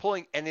sort of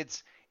pulling, and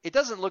it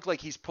doesn't look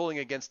like he's pulling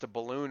against a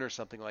balloon or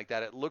something like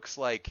that. It looks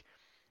like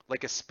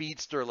a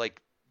speedster,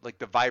 like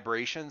the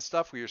vibration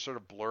stuff where you're sort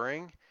of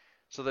blurring.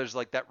 So there's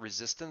like that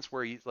resistance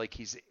where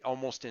he's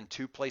almost in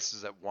two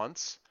places at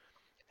once,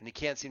 and he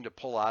can't seem to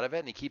pull out of it,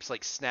 and he keeps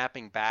like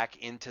snapping back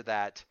into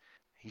that.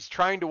 He's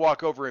trying to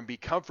walk over and be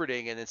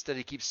comforting, and instead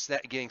he keeps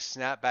getting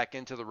snapped back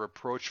into the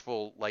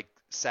reproachful, like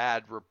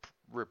sad,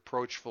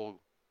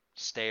 reproachful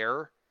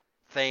stare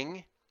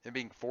thing, and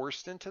being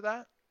forced into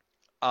that.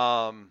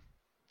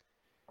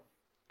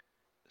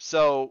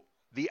 So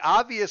the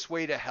obvious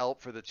way to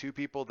help for the two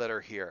people that are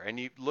here, and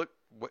you look,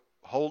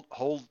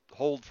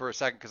 hold for a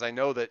second, because I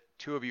know that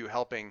two of you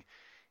helping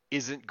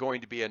isn't going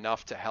to be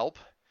enough to help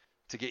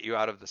to get you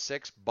out of the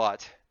 6,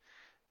 but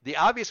the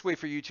obvious way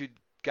for you two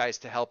guys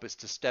to help is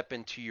to step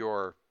into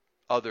your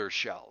other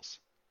shells.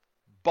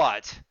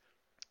 But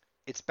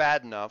it's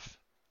bad enough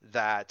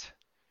that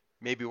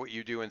maybe what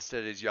you do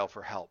instead is yell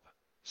for help.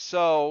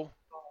 So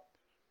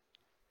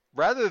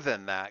rather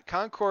than that,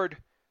 Concord,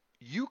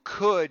 you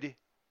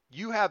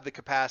have the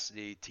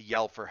capacity to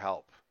yell for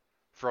help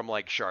from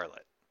like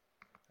Charlotte.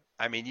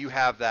 I mean, you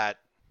have that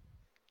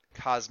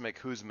cosmic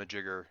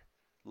who's-majigger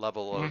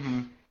level of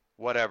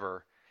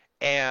whatever.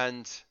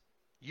 And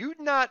you're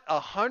not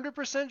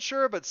 100%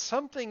 sure, but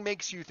something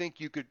makes you think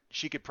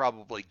she could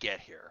probably get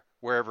here,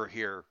 wherever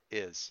here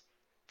is,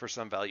 for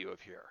some value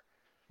of here.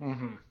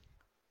 Mm-hmm.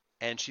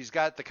 And she's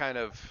got the kind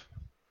of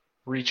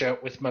reach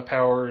out with my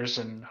powers,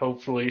 and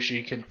hopefully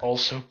she can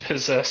also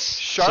possess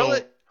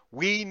Charlotte.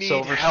 We need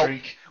Silver help.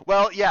 Streak.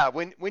 Well, yeah.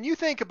 When you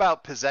think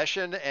about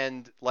possession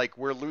and like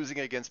we're losing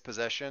against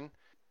possession,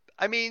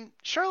 I mean,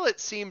 Charlotte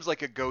seems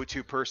like a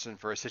go-to person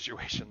for a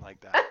situation like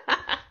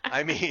that.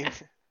 I mean,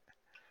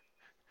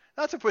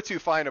 not to put too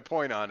fine a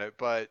point on it,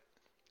 but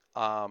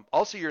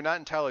also you're not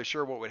entirely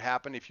sure what would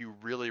happen if you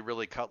really,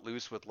 really cut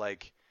loose with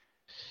like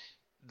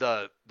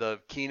the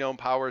Kenome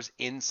powers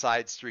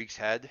inside Streak's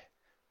head.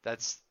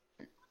 That's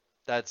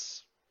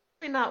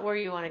Not where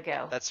you want to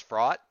go. That's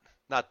fraught.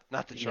 Not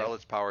that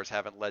Charlotte's powers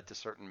haven't led to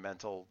certain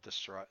mental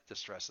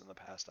distress in the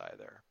past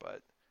either,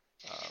 but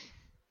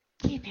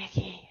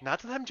not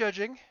that I'm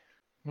judging.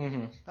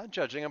 Mm-hmm. Not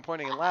judging. I'm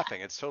pointing and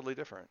laughing. It's totally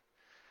different.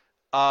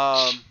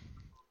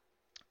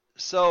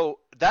 So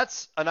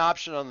that's an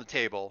option on the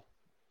table.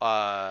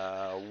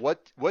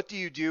 What do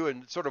you do,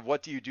 and sort of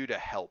what do you do to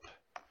help?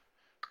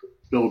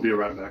 Bill will be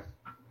right back.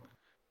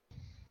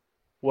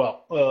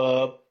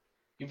 Well,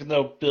 even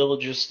though Bill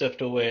just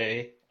stepped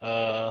away,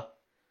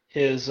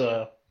 he's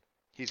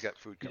got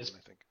food coming, I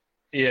think.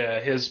 Yeah,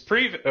 his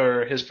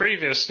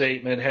previous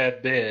statement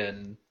had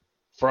been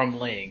from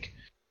Link,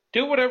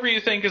 do whatever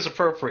you think is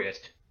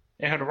appropriate.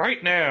 And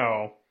right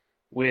now,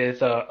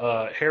 with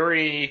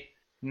Harry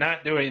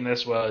not doing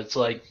this well, it's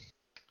like,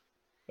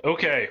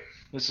 okay,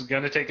 this is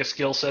going to take a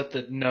skill set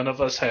that none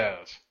of us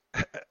have,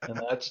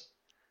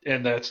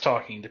 and that's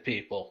talking to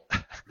people.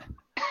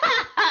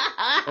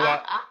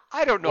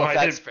 I don't know if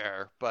that's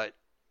fair, but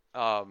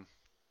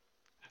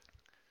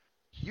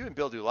you and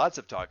Bill do lots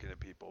of talking to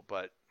people,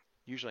 but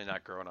usually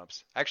not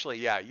grown-ups. Actually,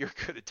 yeah, you're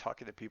good at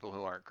talking to people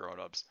who aren't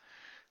grown-ups.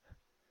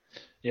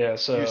 Yeah,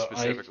 so you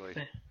specifically.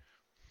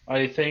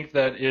 I think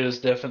that is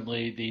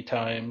definitely the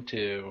time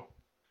to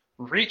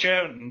reach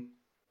out and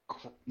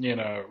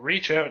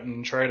reach out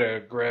and try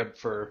to grab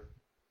for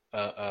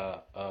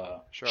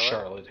Charlotte?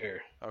 Charlotte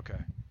here. Okay.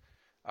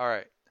 All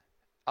right.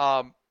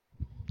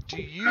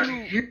 Do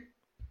you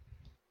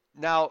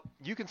now?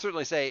 You can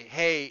certainly say,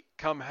 "Hey,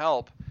 come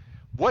help."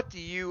 What do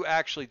you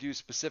actually do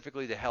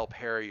specifically to help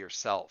Harry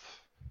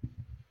yourself?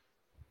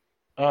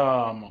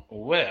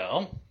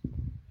 Well,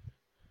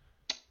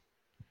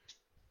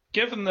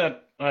 given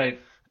that I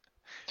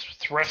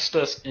thrust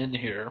us in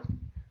here,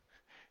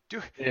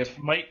 it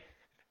might.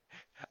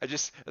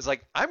 It's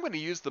like, I'm going to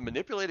use the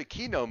manipulated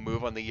Kino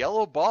move on the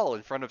yellow ball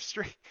in front of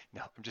Streak.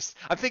 No,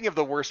 I'm thinking of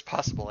the worst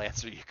possible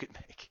answer you could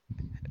make.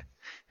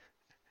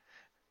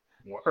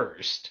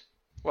 Worst?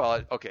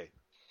 Well, okay.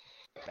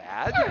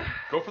 Bad?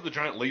 Go for the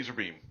giant laser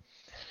beam.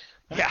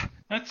 Yeah.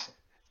 That's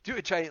Do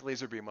a giant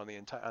laser beam on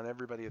on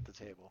everybody at the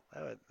table.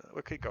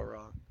 What could go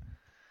wrong?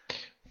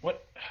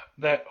 what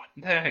that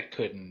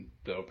couldn't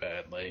go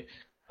badly.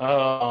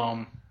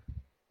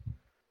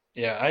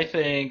 Yeah, I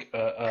think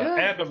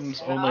Adam's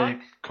job. only.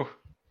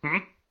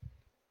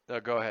 No,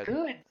 go ahead.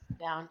 Good.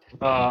 Down.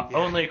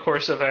 Only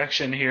course of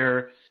action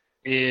here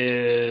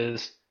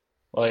is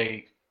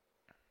like,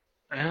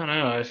 I don't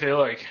know. I feel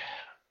like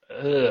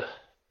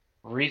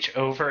reach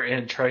over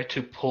and try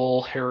to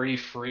pull Harry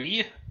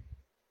free.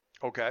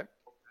 Okay.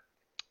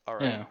 All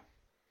right.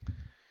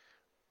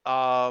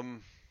 Yeah.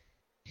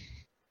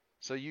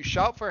 So you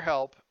shout for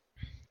help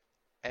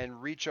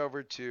and reach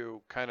over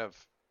to kind of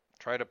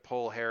try to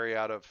pull Harry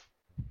out of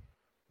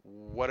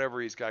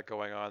whatever he's got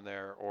going on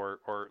there,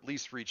 or at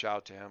least reach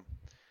out to him.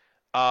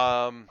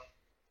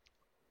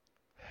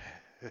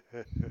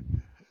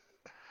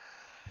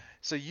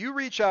 So you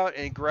reach out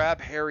and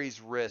grab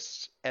Harry's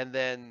wrist, and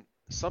then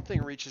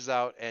something reaches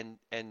out and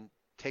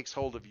takes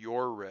hold of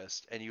your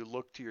wrist, and you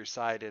look to your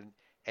side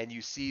and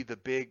you see the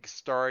big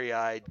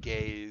starry-eyed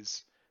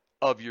gaze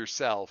of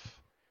yourself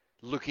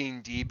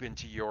looking deep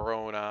into your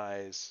own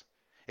eyes.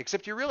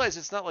 Except you realize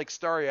it's not like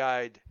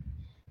starry-eyed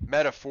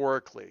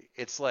metaphorically.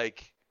 It's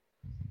like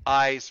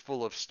eyes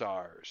full of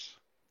stars.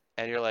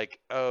 And you're like,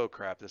 oh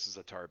crap, this is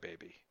a tar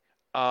baby.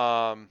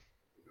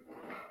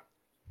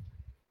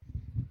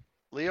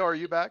 Leo, are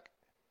you back?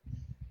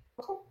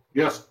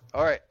 Yes.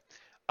 All right.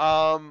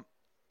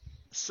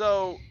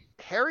 So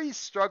Harry's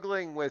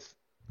struggling with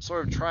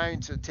sort of trying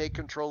to take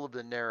control of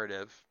the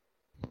narrative.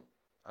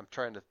 I'm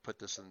trying to put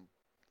this in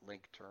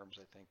Link terms.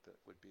 I think that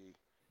would be,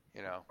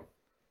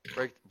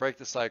 break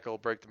the cycle,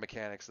 break the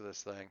mechanics of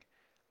this thing.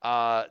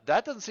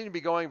 That doesn't seem to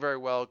be going very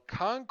well.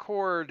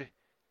 Concord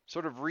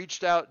sort of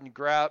reached out and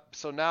grabbed.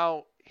 So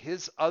now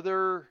his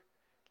other,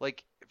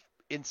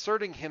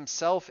 inserting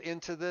himself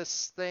into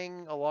this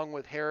thing along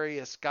with Harry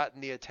has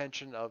gotten the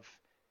attention of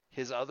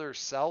his other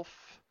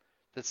self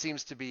that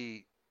seems to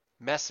be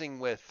messing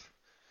with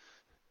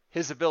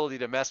his ability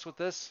to mess with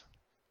this.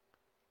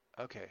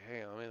 Okay,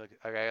 hang on, let me look.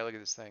 Okay, I gotta look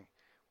at this thing.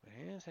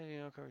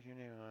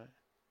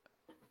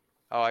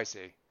 Oh, I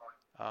see.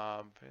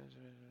 Oh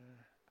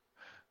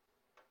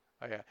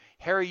yeah,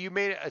 Harry, you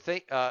made it. I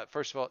think.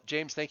 First of all,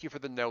 James, thank you for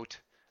the note.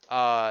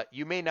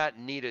 You may not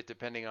need it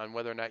depending on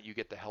whether or not you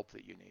get the help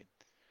that you need.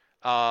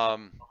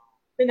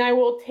 Then I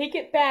will take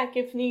it back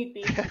if need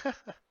be.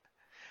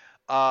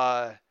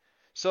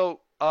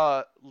 So,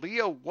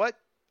 Leo, what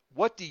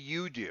do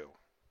you do?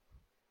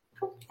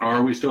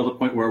 Are we still at the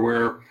point where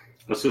we're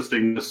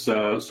assisting this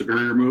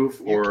superior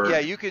move, or Yeah,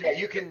 you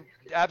can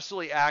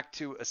absolutely act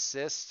to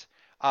assist.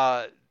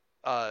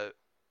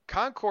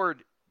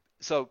 Concord.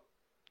 So,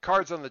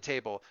 cards on the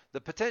table.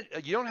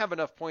 You don't have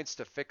enough points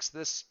to fix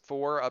this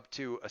 4 up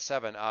to a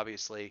 7,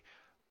 obviously,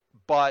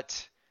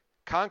 but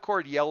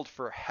Concord yelled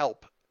for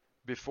help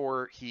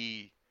before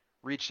he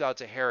reached out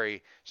to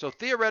Harry. So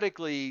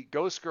theoretically,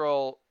 Ghost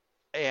Girl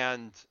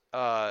and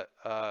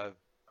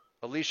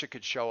Alicia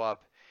could show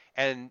up,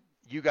 and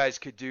you guys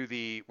could do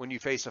the when you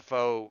face a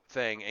foe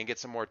thing and get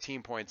some more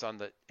team points on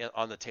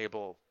the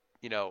table,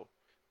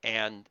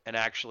 and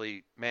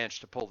actually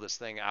manage to pull this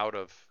thing out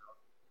of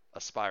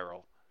a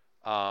spiral.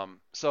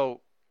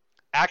 So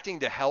acting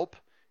to help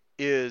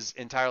is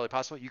entirely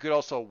possible. You could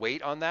also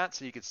wait on that,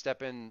 so you could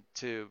step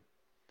into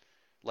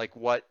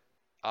what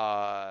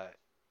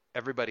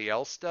everybody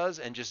else does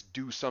and just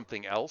do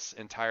something else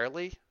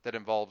entirely that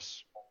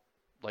involves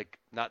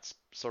not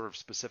sort of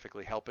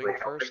specifically helping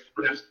first.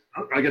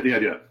 I get the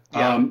idea.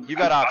 Yeah, you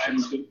got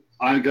options.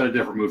 I've got a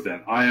different move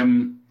then. I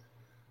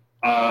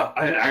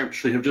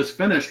actually have just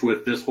finished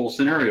with this whole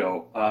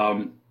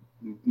scenario.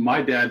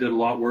 My dad did a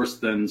lot worse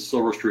than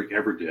Silver Streak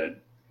ever did.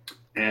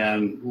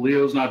 And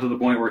Leo's not to the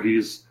point where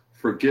he's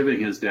forgiving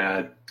his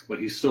dad, but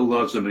he still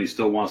loves him and he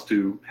still wants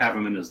to have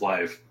him in his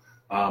life.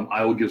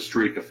 I will give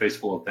Streak a face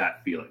full of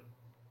that feeling.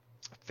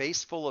 A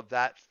face full of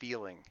that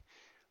feeling.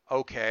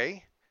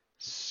 Okay.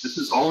 This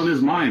is all in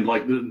his mind.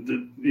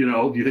 Do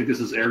you think this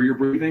is air you're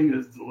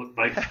breathing?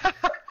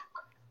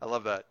 I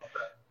love that.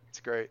 It's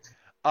great.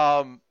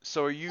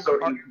 So are you?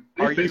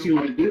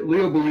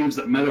 Leo believes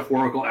that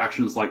metaphorical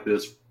actions like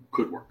this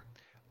could work.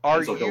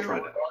 He'll try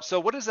that. So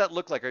what does that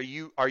look like?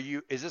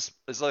 Is this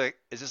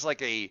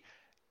like a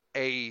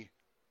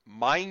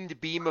mind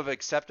beam of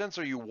acceptance?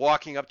 Or are you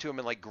walking up to him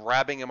and like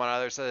grabbing him on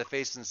either side of the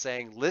face and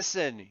saying,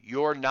 "Listen,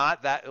 you're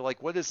not that."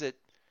 Like, what does it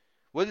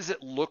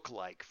look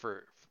like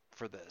for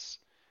this?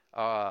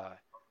 Well,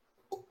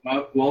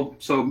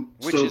 so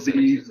Which so is it?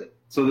 the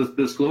so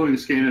this glowing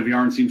skein of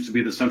yarn seems to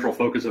be the central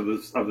focus of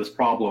this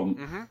problem.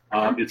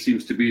 Mm-hmm. It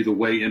seems to be the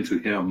way into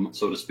him,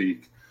 so to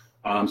speak.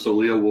 So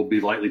Leo will be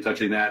lightly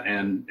touching that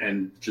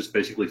and just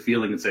basically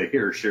feeling and say,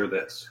 "Here, share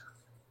this."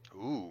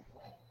 Ooh.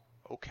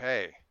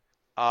 Okay.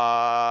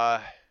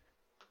 I'm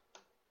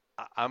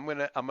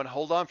gonna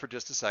hold on for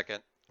just a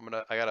second.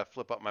 I gotta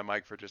flip up my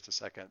mic for just a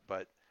second,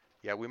 but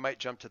yeah, we might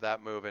jump to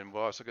that move, and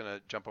we're also gonna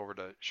jump over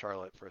to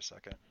Charlotte for a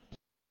second.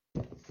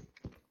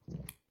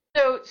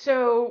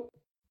 So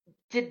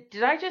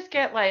did I just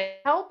get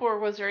like help, or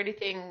was there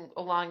anything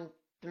along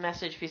the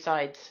message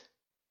besides,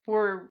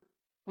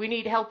 we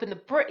need help in the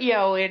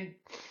in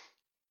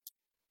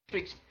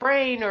Streak's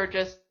brain, or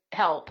just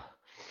help?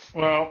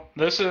 Well,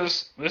 this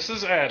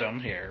is Adam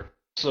here.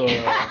 So,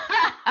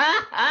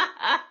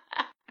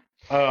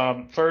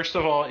 first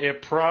of all,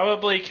 it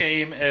probably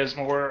came as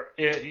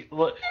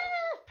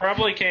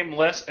probably came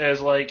less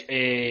as like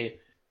a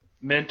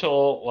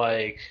mental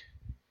like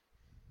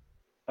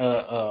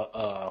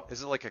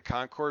Is it like a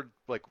Concord,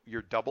 like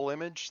your double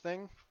image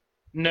thing?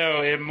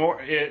 No,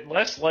 it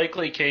less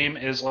likely came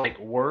as like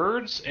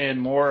words and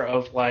more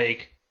of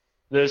like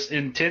this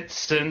intense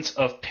sense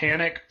of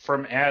panic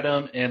from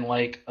Adam and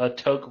like a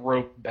tug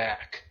rope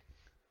back.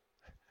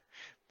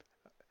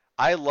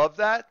 I love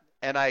that,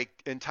 and I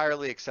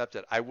entirely accept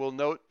it. I will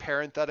note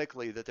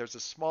parenthetically that there's a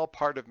small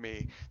part of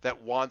me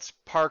that wants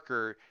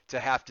Parker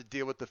to have to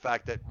deal with the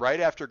fact that right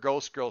after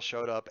Ghost Girl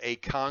showed up, a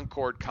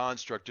Concord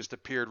construct just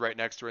appeared right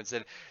next to her and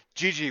said,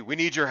 "Gigi, we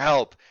need your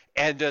help,"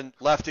 and then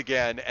left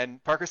again.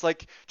 And Parker's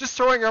like, just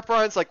throwing her up her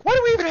arms, like, "Why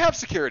do we even have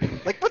security?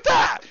 Like, what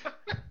that?"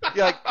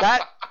 Yeah, like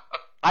that.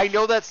 I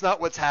know that's not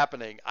what's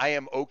happening. I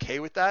am okay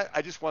with that.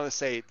 I just want to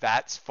say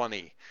that's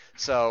funny.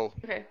 So,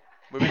 Okay.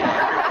 moving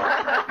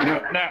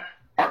on. Now,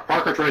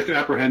 Parker tries to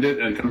apprehend it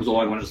and comes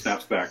along when it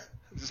snaps back.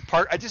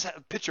 I just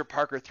picture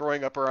Parker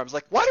throwing up her arms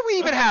like, "Why do we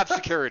even have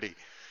security?"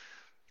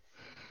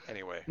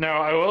 Anyway.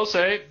 now I will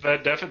say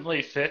that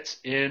definitely fits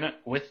in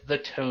with the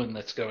tone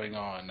that's going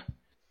on.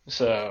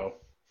 So,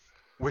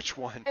 Which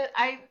one?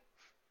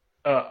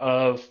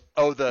 of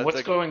The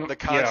what's going the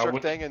construct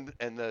with, thing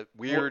and the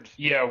weird.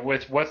 yeah,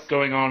 with what's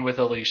going on with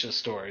Alicia's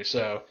story.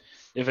 So,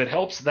 if it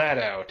helps that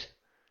out,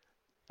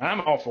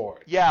 I'm all for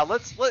it. Yeah,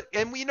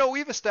 and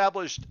we've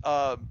established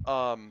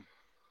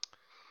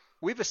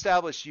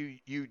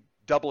you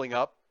doubling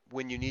up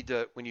when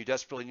you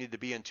desperately need to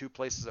be in two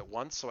places at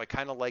once. So I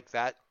kind of like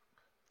that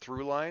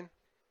through line,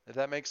 if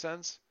that makes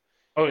sense.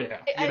 Oh yeah,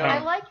 I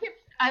like him.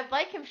 I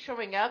like him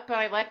showing up, but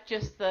I like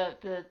just the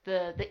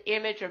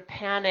image of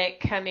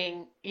panic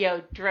coming,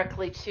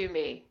 directly to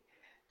me.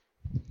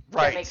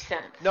 Right. That makes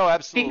sense. No,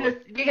 absolutely.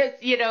 Because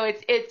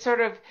it's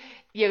sort of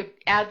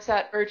adds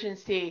that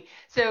urgency.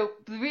 So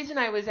the reason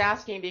I was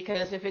asking,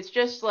 because if it's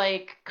just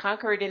like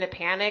Concord in a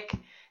panic,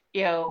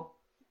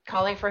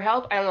 calling for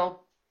help, I don't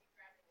know.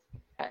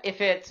 If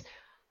it's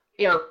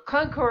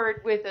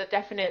Concord with a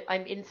definite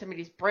I'm in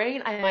somebody's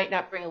brain, I might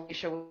not bring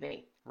Alicia with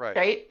me.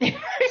 Right.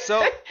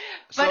 So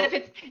but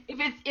if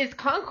it's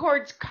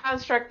Concord's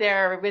construct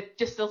there with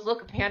just this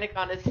look of panic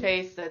on his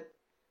face that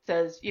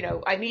says,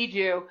 I need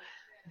you,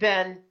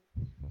 then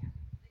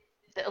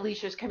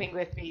Alicia's coming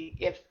with me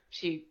if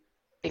she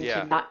thinks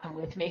she'd not come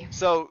with me.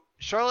 So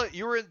Charlotte,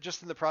 you were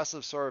just in the process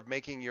of sort of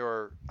making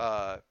your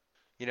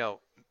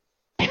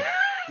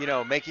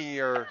making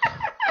your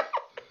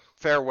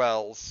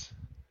farewells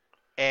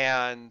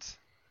and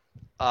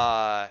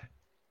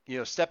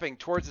stepping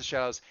towards the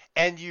shadows,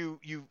 and you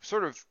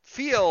sort of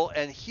feel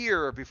and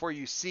hear before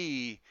you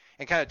see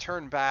and kind of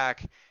turn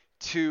back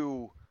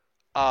to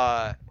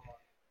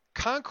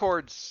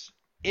Concord's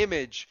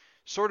image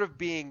sort of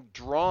being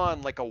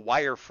drawn like a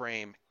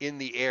wireframe in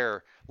the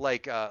air,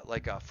 like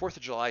 4th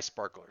of July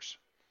sparklers.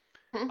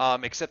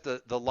 Except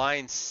the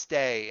lines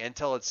stay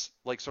until it's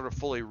like sort of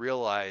fully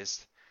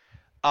realized.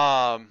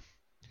 And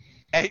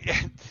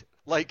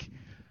like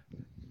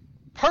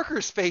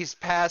Parker's face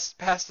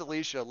past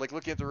Alicia, like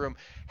looking at the room,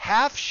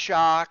 half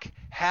shock,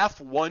 half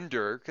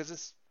wonder, because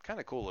it's kind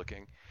of cool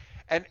looking,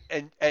 and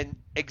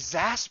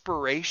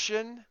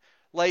exasperation.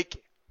 Like,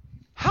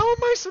 how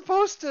am I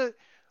supposed to?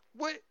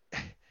 What?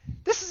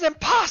 This is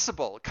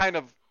impossible. Kind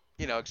of,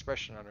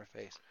 expression on her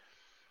face.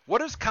 What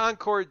does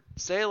Concord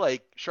say?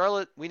 Like,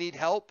 Charlotte, we need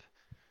help.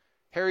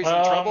 Harry's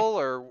in trouble,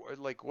 or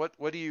like what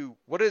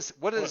does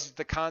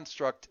the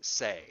construct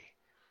say?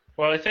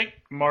 Well, I think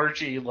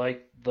Margie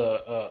liked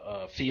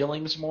the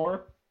feelings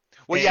more.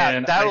 Well, yeah,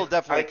 that'll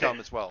definitely come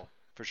as well,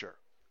 for sure.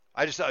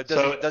 I just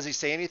does he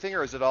say anything,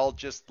 or is it all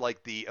just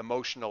like the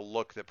emotional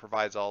look that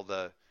provides all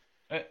the?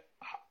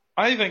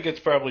 I think it's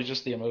probably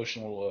just the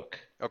emotional look.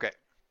 Okay,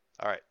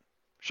 all right,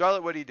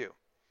 Charlotte, what do you do?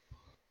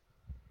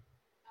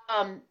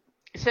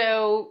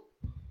 So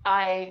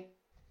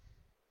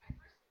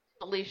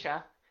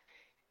Alicia,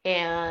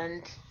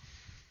 and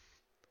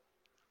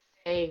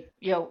Hey,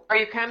 are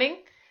you coming?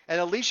 And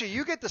Alicia,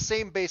 you get the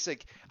same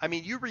basic. I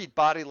mean, you read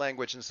body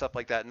language and stuff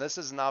like that, and this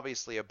isn't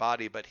obviously a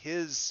body, but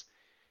his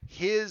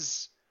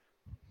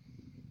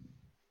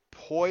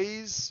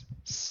poise,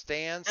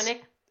 stance,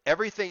 Panic?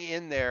 everything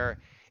in there,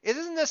 it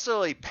isn't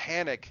necessarily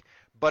panic,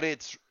 but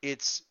it's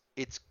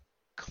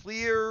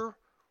clear,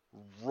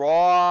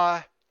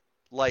 raw,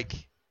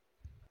 like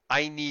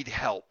I need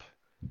help,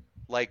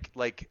 like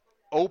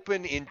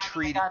open,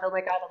 entreaty. Oh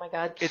my god! Oh my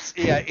god!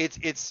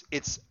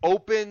 It's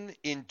open,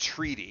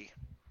 entreaty.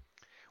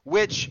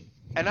 Which,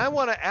 and I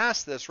want to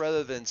ask this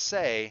rather than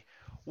say,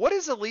 what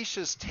is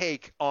Alicia's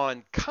take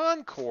on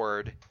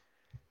Concord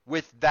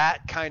with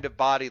that kind of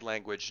body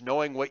language,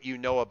 knowing what you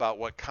know about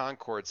what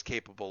Concord's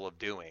capable of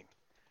doing?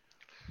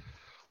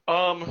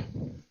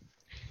 In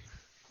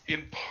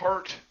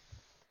part,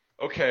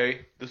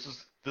 okay, this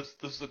is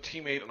a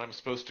teammate, and I'm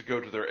supposed to go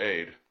to their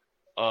aid.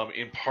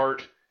 In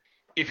part,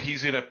 if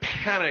he's in a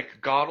panic,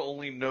 God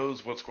only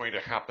knows what's going to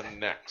happen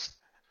next.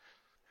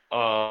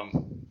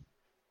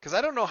 Because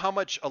I don't know how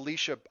much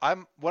Alicia.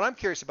 What I'm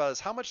curious about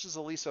is how much does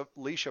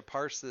Alicia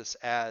parse this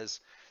as?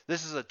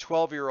 This is a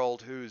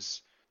 12-year-old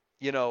who's,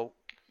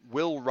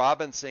 Will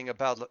Robinson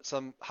about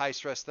some high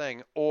stress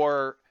thing,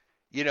 or,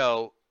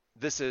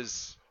 this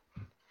is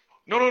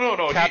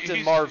No.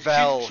 Captain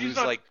Marvel who's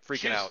not, like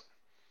freaking out.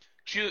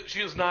 She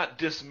is not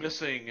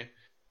dismissing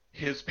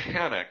his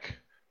panic.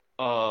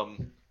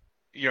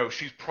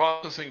 She's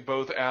processing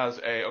both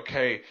as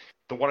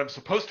what I'm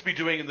supposed to be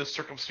doing in this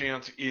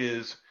circumstance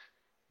is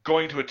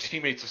going to a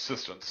teammate's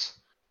assistance.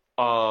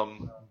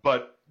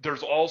 But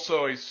there's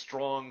also a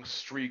strong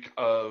streak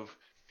of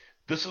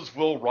this is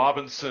Will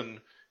Robinson,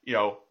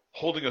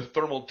 holding a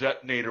thermal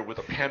detonator with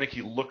a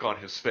panicky look on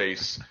his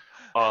face.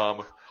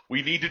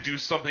 We need to do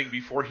something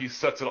before he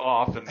sets it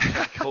off and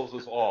kills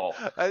us all.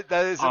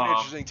 That is an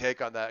interesting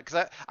take on that,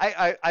 because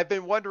I've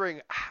been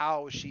wondering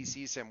how she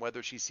sees him,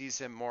 whether she sees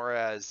him more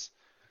as,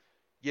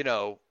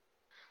 Will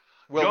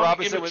young,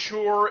 Robinson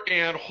immature,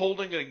 and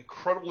holding an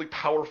incredibly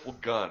powerful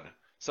gun.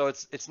 So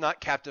it's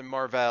not Captain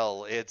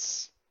Marvel.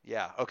 It's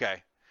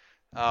okay.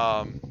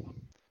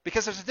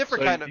 Because there's a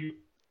different kind of.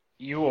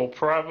 You're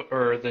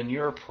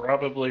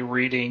probably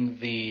reading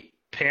the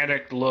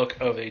panicked look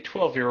of a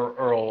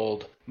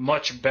 12-year-old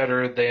much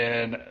better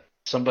than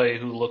somebody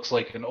who looks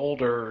like an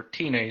older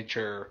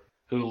teenager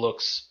who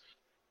looks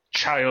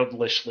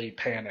childishly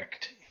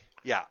panicked.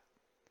 Yeah,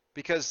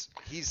 because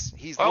he's.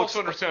 I also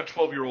understand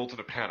 12-year-olds in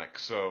a panic.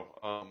 So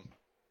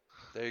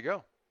there you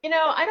go.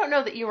 I don't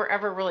know that you were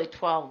ever really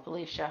 12,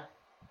 Alicia.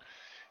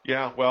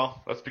 Yeah,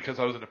 well, that's because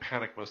I was in a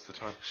panic most of the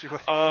time.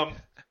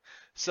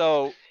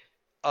 So,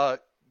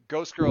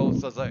 Ghost Girl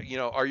says,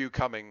 are you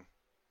coming?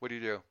 What do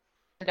you do?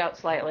 I doubt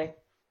slightly.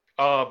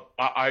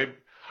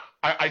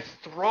 I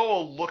throw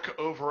a look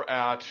over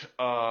at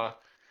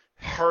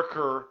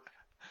Parker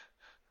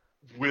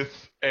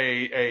with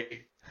an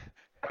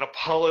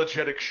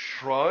apologetic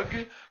shrug.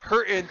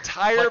 Her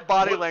entire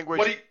body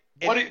language.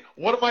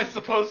 What am I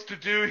supposed to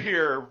do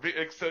here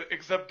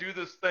except do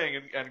this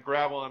thing and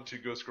grab onto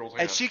Ghost Girl's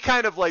hand? And she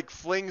kind of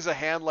flings a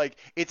hand,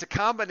 it's a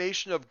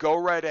combination of go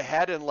right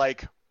ahead and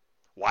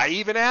why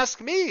even ask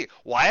me?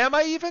 Why am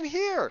I even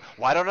here?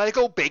 Why don't I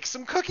go bake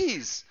some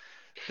cookies?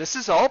 This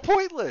is all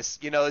pointless.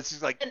 It's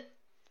just like.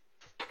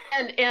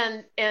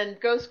 And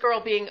Ghost Girl,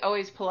 being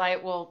always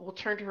polite, will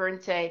turn to her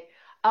and say,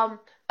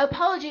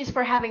 apologies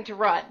for having to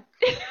run.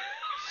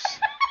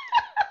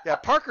 Yeah,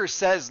 Parker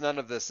says none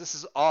of this. This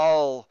is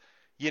all,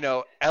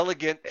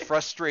 elegant,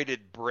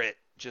 frustrated Brit,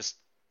 just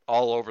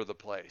all over the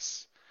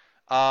place.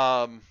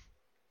 Okay.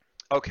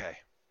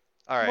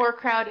 All right. More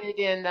crowded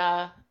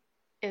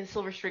in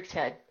Silver Streak's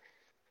head.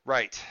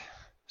 Right.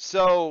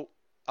 So,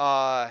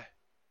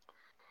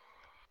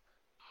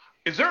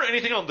 is there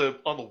anything on the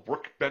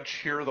workbench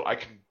here that I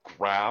can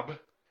grab?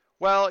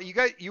 Well,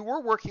 you were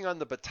working on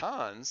the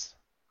batons.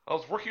 I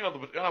was working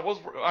on I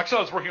was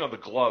working on the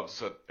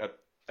gloves at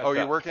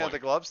you're working point. on the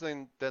gloves?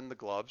 Then the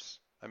gloves.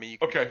 I mean,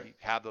 you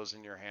have those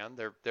in your hand.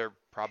 They're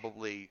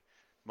probably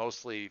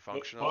mostly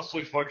functional.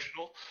 Mostly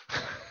functional?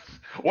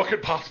 What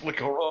could possibly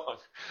go wrong?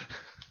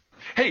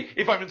 Hey,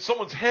 if I'm in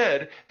someone's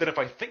head, then if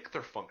I think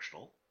they're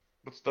functional,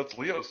 that's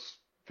Leo's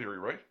theory,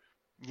 right?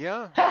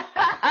 Yeah.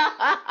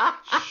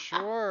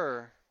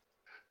 Sure.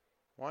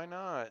 Why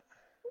not?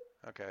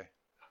 Okay.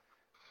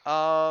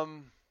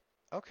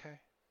 Okay.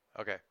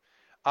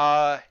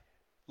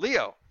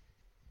 Leo.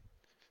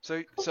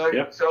 So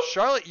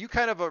Charlotte, you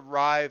kind of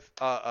arrive.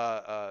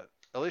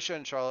 Alicia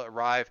and Charlotte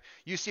arrive.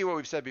 You see what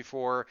we've said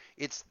before.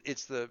 It's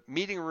the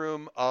meeting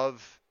room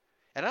of,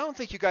 and I don't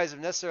think you guys have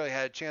necessarily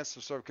had a chance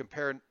to sort of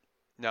compare.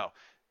 No,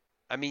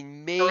 I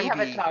mean maybe. We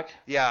haven't talked.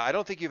 Yeah, I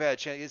don't think you've had a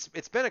chance.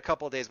 It's been a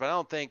couple of days, but I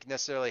don't think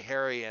necessarily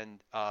Harry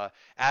and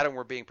Adam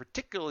were being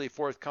particularly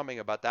forthcoming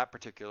about that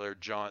particular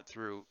jaunt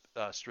through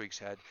Streak's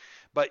head.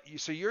 But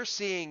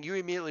you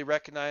immediately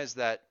recognize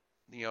that.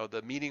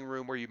 The meeting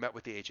room where you met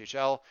with the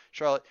HHL.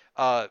 Charlotte,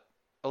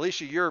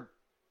 Alicia, you're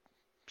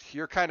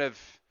kind of,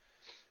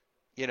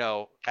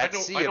 at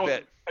sea a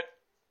bit.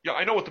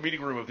 I know what the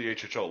meeting room of the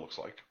HHL looks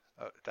like.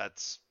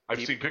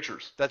 I've seen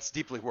pictures. That's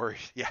deeply worried.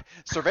 Yeah,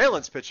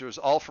 surveillance pictures,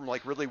 all from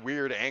like really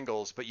weird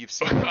angles, but you've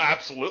seen them.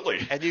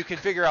 Absolutely. And you can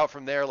figure out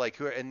from there like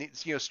who. And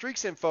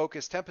Streak's in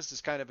focus. Tempest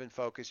is kind of in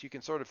focus. You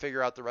can sort of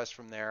figure out the rest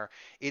from there.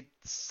 It's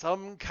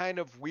some kind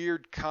of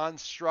weird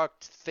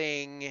construct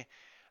thing.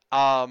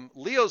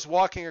 Leo's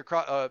walking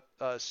across.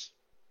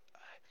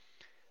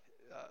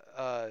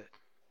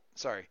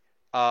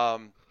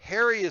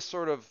 Harry is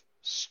sort of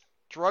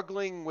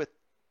struggling with.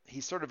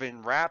 He's sort of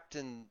enwrapped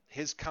in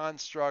his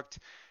construct.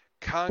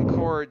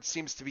 Concord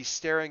seems to be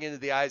staring into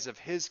the eyes of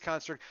his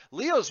construct.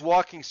 Leo's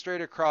walking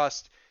straight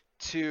across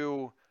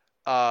to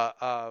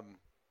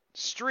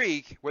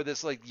Streak, where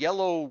this like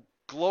yellow,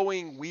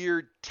 glowing,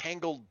 weird,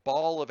 tangled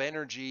ball of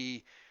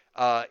energy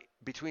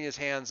between his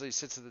hands. He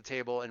sits at the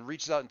table and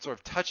reaches out and sort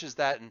of touches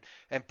that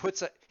and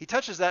puts a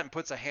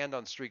hand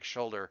on Streak's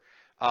shoulder,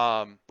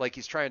 like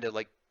he's trying to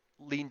like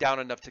lean down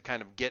enough to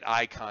kind of get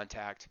eye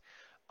contact.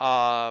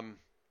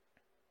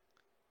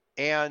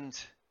 And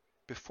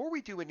before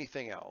we do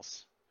anything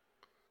else,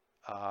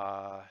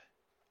 I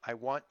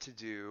want to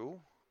do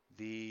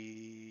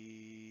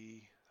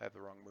I have the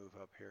wrong move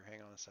up here.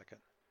 Hang on a second.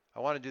 I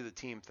want to do the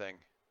team thing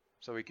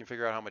so we can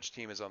figure out how much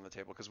team is on the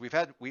table, because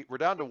we're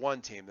down to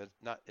one team.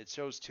 It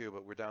shows 2,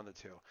 but we're down to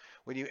 2.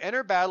 When you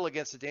enter battle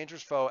against a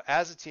dangerous foe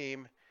as a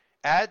team,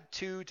 add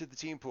 2 to the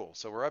team pool.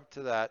 So we're up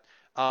to that.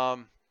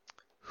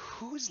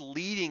 Who's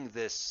leading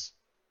this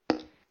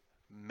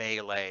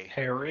melee?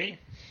 Harry.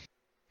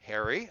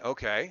 Harry,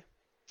 okay.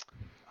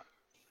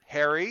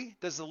 Harry,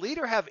 does the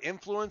leader have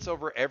influence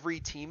over every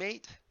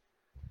teammate?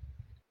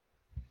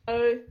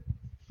 I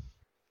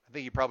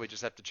think you probably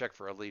just have to check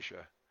for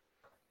Alicia.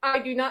 I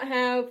do not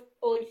have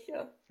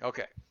Alicia.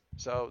 Okay,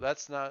 so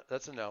that's a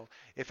no.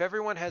 If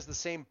everyone has the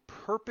same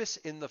purpose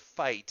in the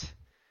fight,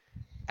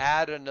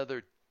 add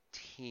another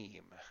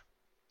team.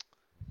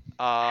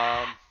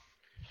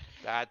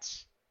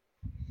 That's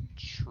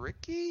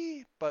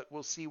tricky, but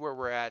we'll see where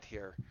we're at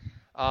here.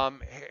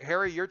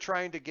 Harry, you're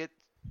trying to get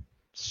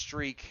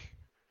Streak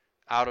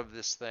out of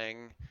this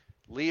thing.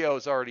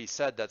 Leo's already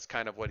said that's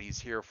kind of what he's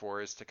here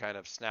for, is to kind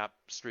of snap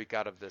Streak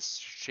out of this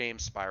shame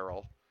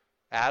spiral.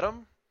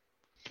 Adam?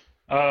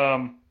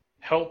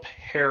 Help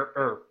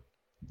Harry.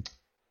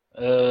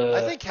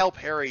 I think help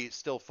Harry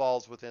still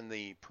falls within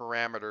the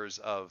parameters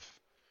of.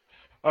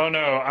 Oh no,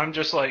 I'm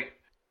just like,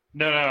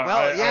 no.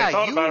 Well, I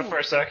thought about it for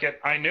a second.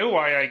 I knew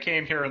why I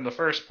came here in the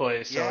first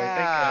place. So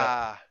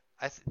yeah.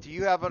 Do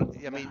you have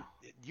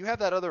you have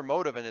that other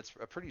motive, and it's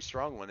a pretty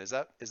strong one. Is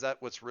that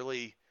what's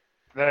really?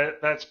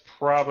 That's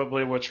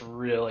probably what's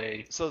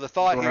really. So the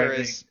thought here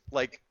driving. is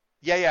like,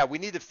 yeah, we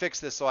need to fix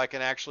this so I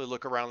can actually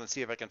look around and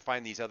see if I can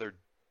find these other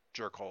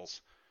jerkholes,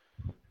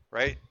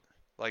 right?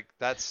 Like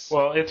that's.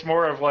 Well, it's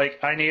more of like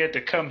I needed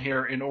to come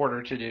here in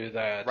order to do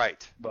that.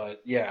 Right.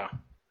 But yeah.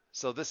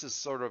 So this is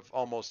sort of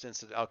almost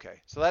instant.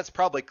 Okay, so that's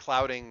probably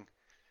clouding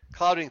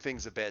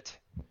things a bit.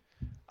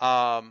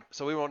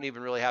 So we won't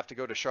even really have to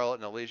go to Charlotte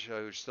and Alicia,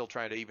 who's still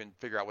trying to even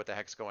figure out what the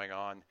heck's going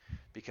on,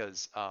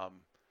 because Adam.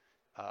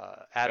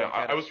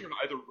 Yeah, I was trying to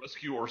either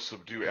rescue or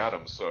subdue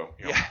Adam, so.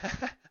 You know.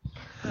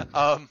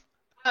 Yeah.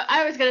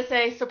 I was gonna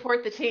say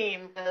support the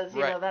team, because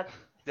you Right. know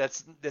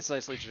that's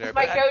nicely generic.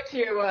 my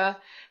go-to.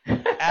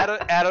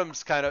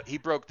 Adam's kind of, he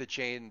broke the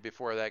chain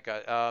before that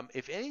guy.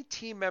 If any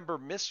team member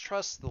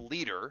mistrusts the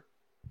leader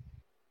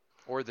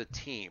or the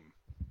team,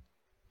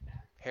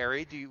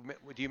 Harry, do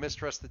you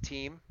mistrust the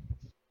team?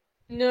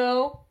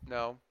 No.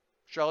 No.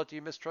 Charlotte, do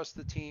you mistrust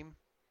the team?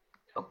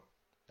 No.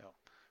 No.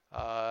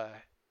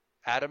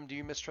 Adam, do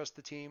you mistrust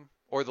the team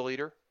or the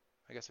leader?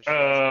 I guess I should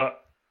ask.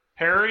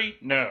 Harry,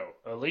 no.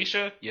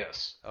 Alicia,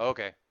 yes.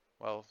 Okay.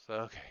 Well,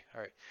 okay.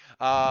 All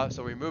right.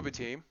 So we move a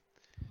team.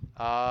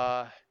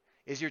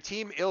 Is your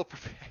team ill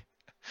prepared?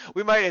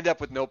 We might end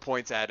up with no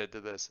points added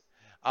to this.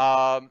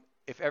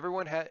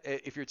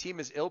 If your team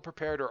is ill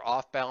prepared or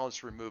off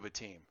balance, remove a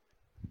team.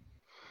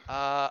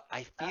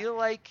 I feel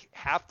like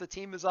half the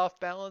team is off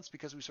balance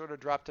because we sort of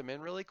dropped them in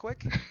really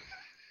quick.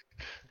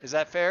 Is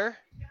that fair?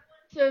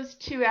 Those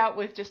 2 out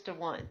with just a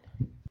 1.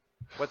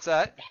 What's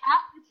that?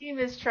 Half the team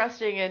is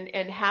trusting,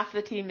 and half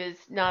the team is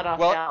not off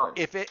Well, balance.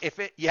 if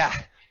it yeah.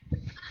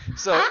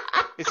 So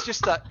it's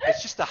just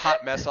a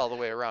hot mess all the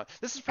way around.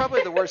 This is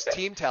probably the worst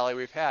team tally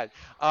we've had.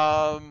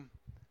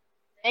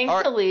 Thanks,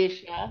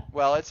 Alicia.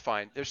 Well, it's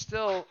fine. There's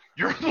still.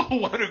 You're the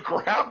one who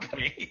grabbed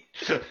me.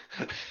 True.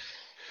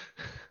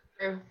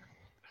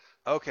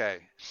 Okay,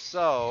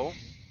 so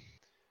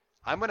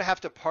I'm going to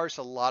have to parse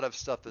a lot of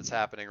stuff that's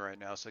happening right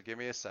now, so give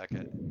me a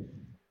second,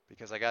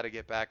 because I got to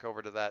get back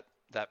over to that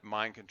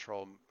mind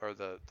control, or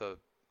the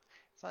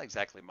it's not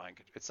exactly mind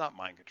control. It's not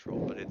mind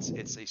control, but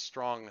it's a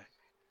strong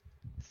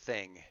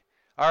thing.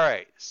 All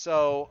right,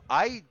 so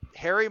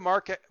Harry,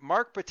 mark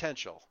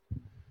potential.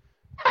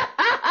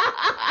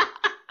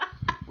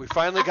 We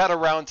finally got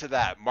around to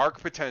that. Mark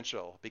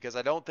potential, because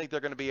I don't think they're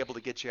going to be able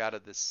to get you out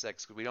of this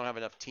 6, because we don't have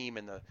enough team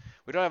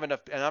we don't have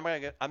enough, and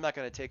I'm not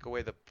going to take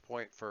away the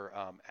point for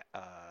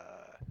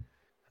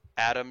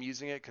Adam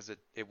using it, because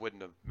it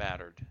wouldn't have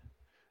mattered.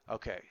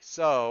 Okay,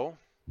 so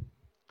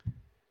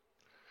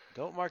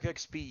Don't mark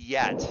XP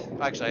yet.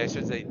 Actually, I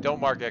should say don't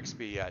mark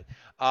XP yet.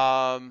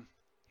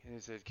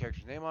 There's a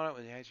character's name on it.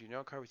 When it has your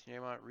note card with your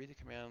name on it, read the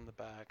command on the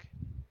back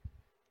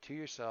to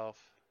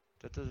yourself.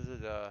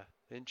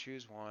 Then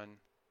choose one.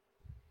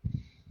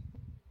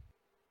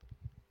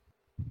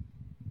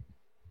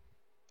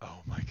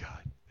 Oh my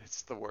god,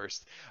 it's the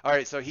worst. All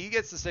right, so he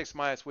gets the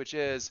 6-, which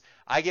is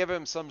I give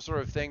him some sort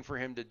of thing for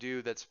him to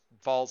do that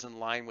falls in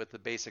line with the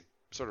basic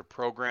sort of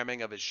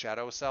programming of his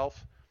shadow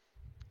self.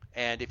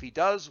 And if he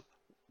does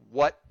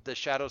what the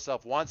shadow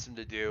self wants him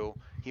to do,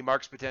 he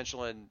marks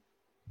potential and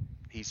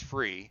he's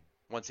free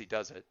once he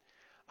does it.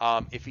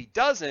 If he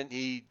doesn't,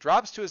 he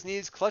drops to his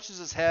knees, clutches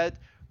his head,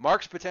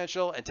 marks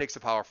potential, and takes a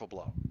powerful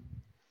blow.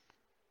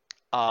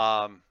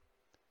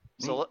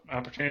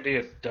 Opportunity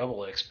at double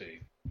XP.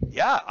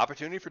 Yeah,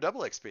 opportunity for double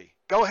XP.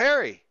 Go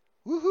Harry!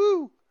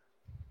 Woohoo!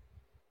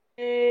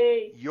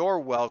 Hey. You're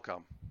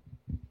welcome.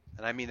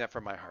 And I mean that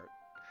from my heart.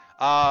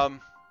 All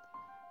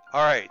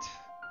right.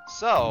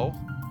 So,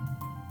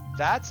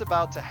 that's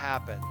about to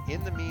happen.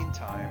 In the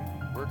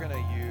meantime, we're going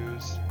to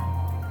use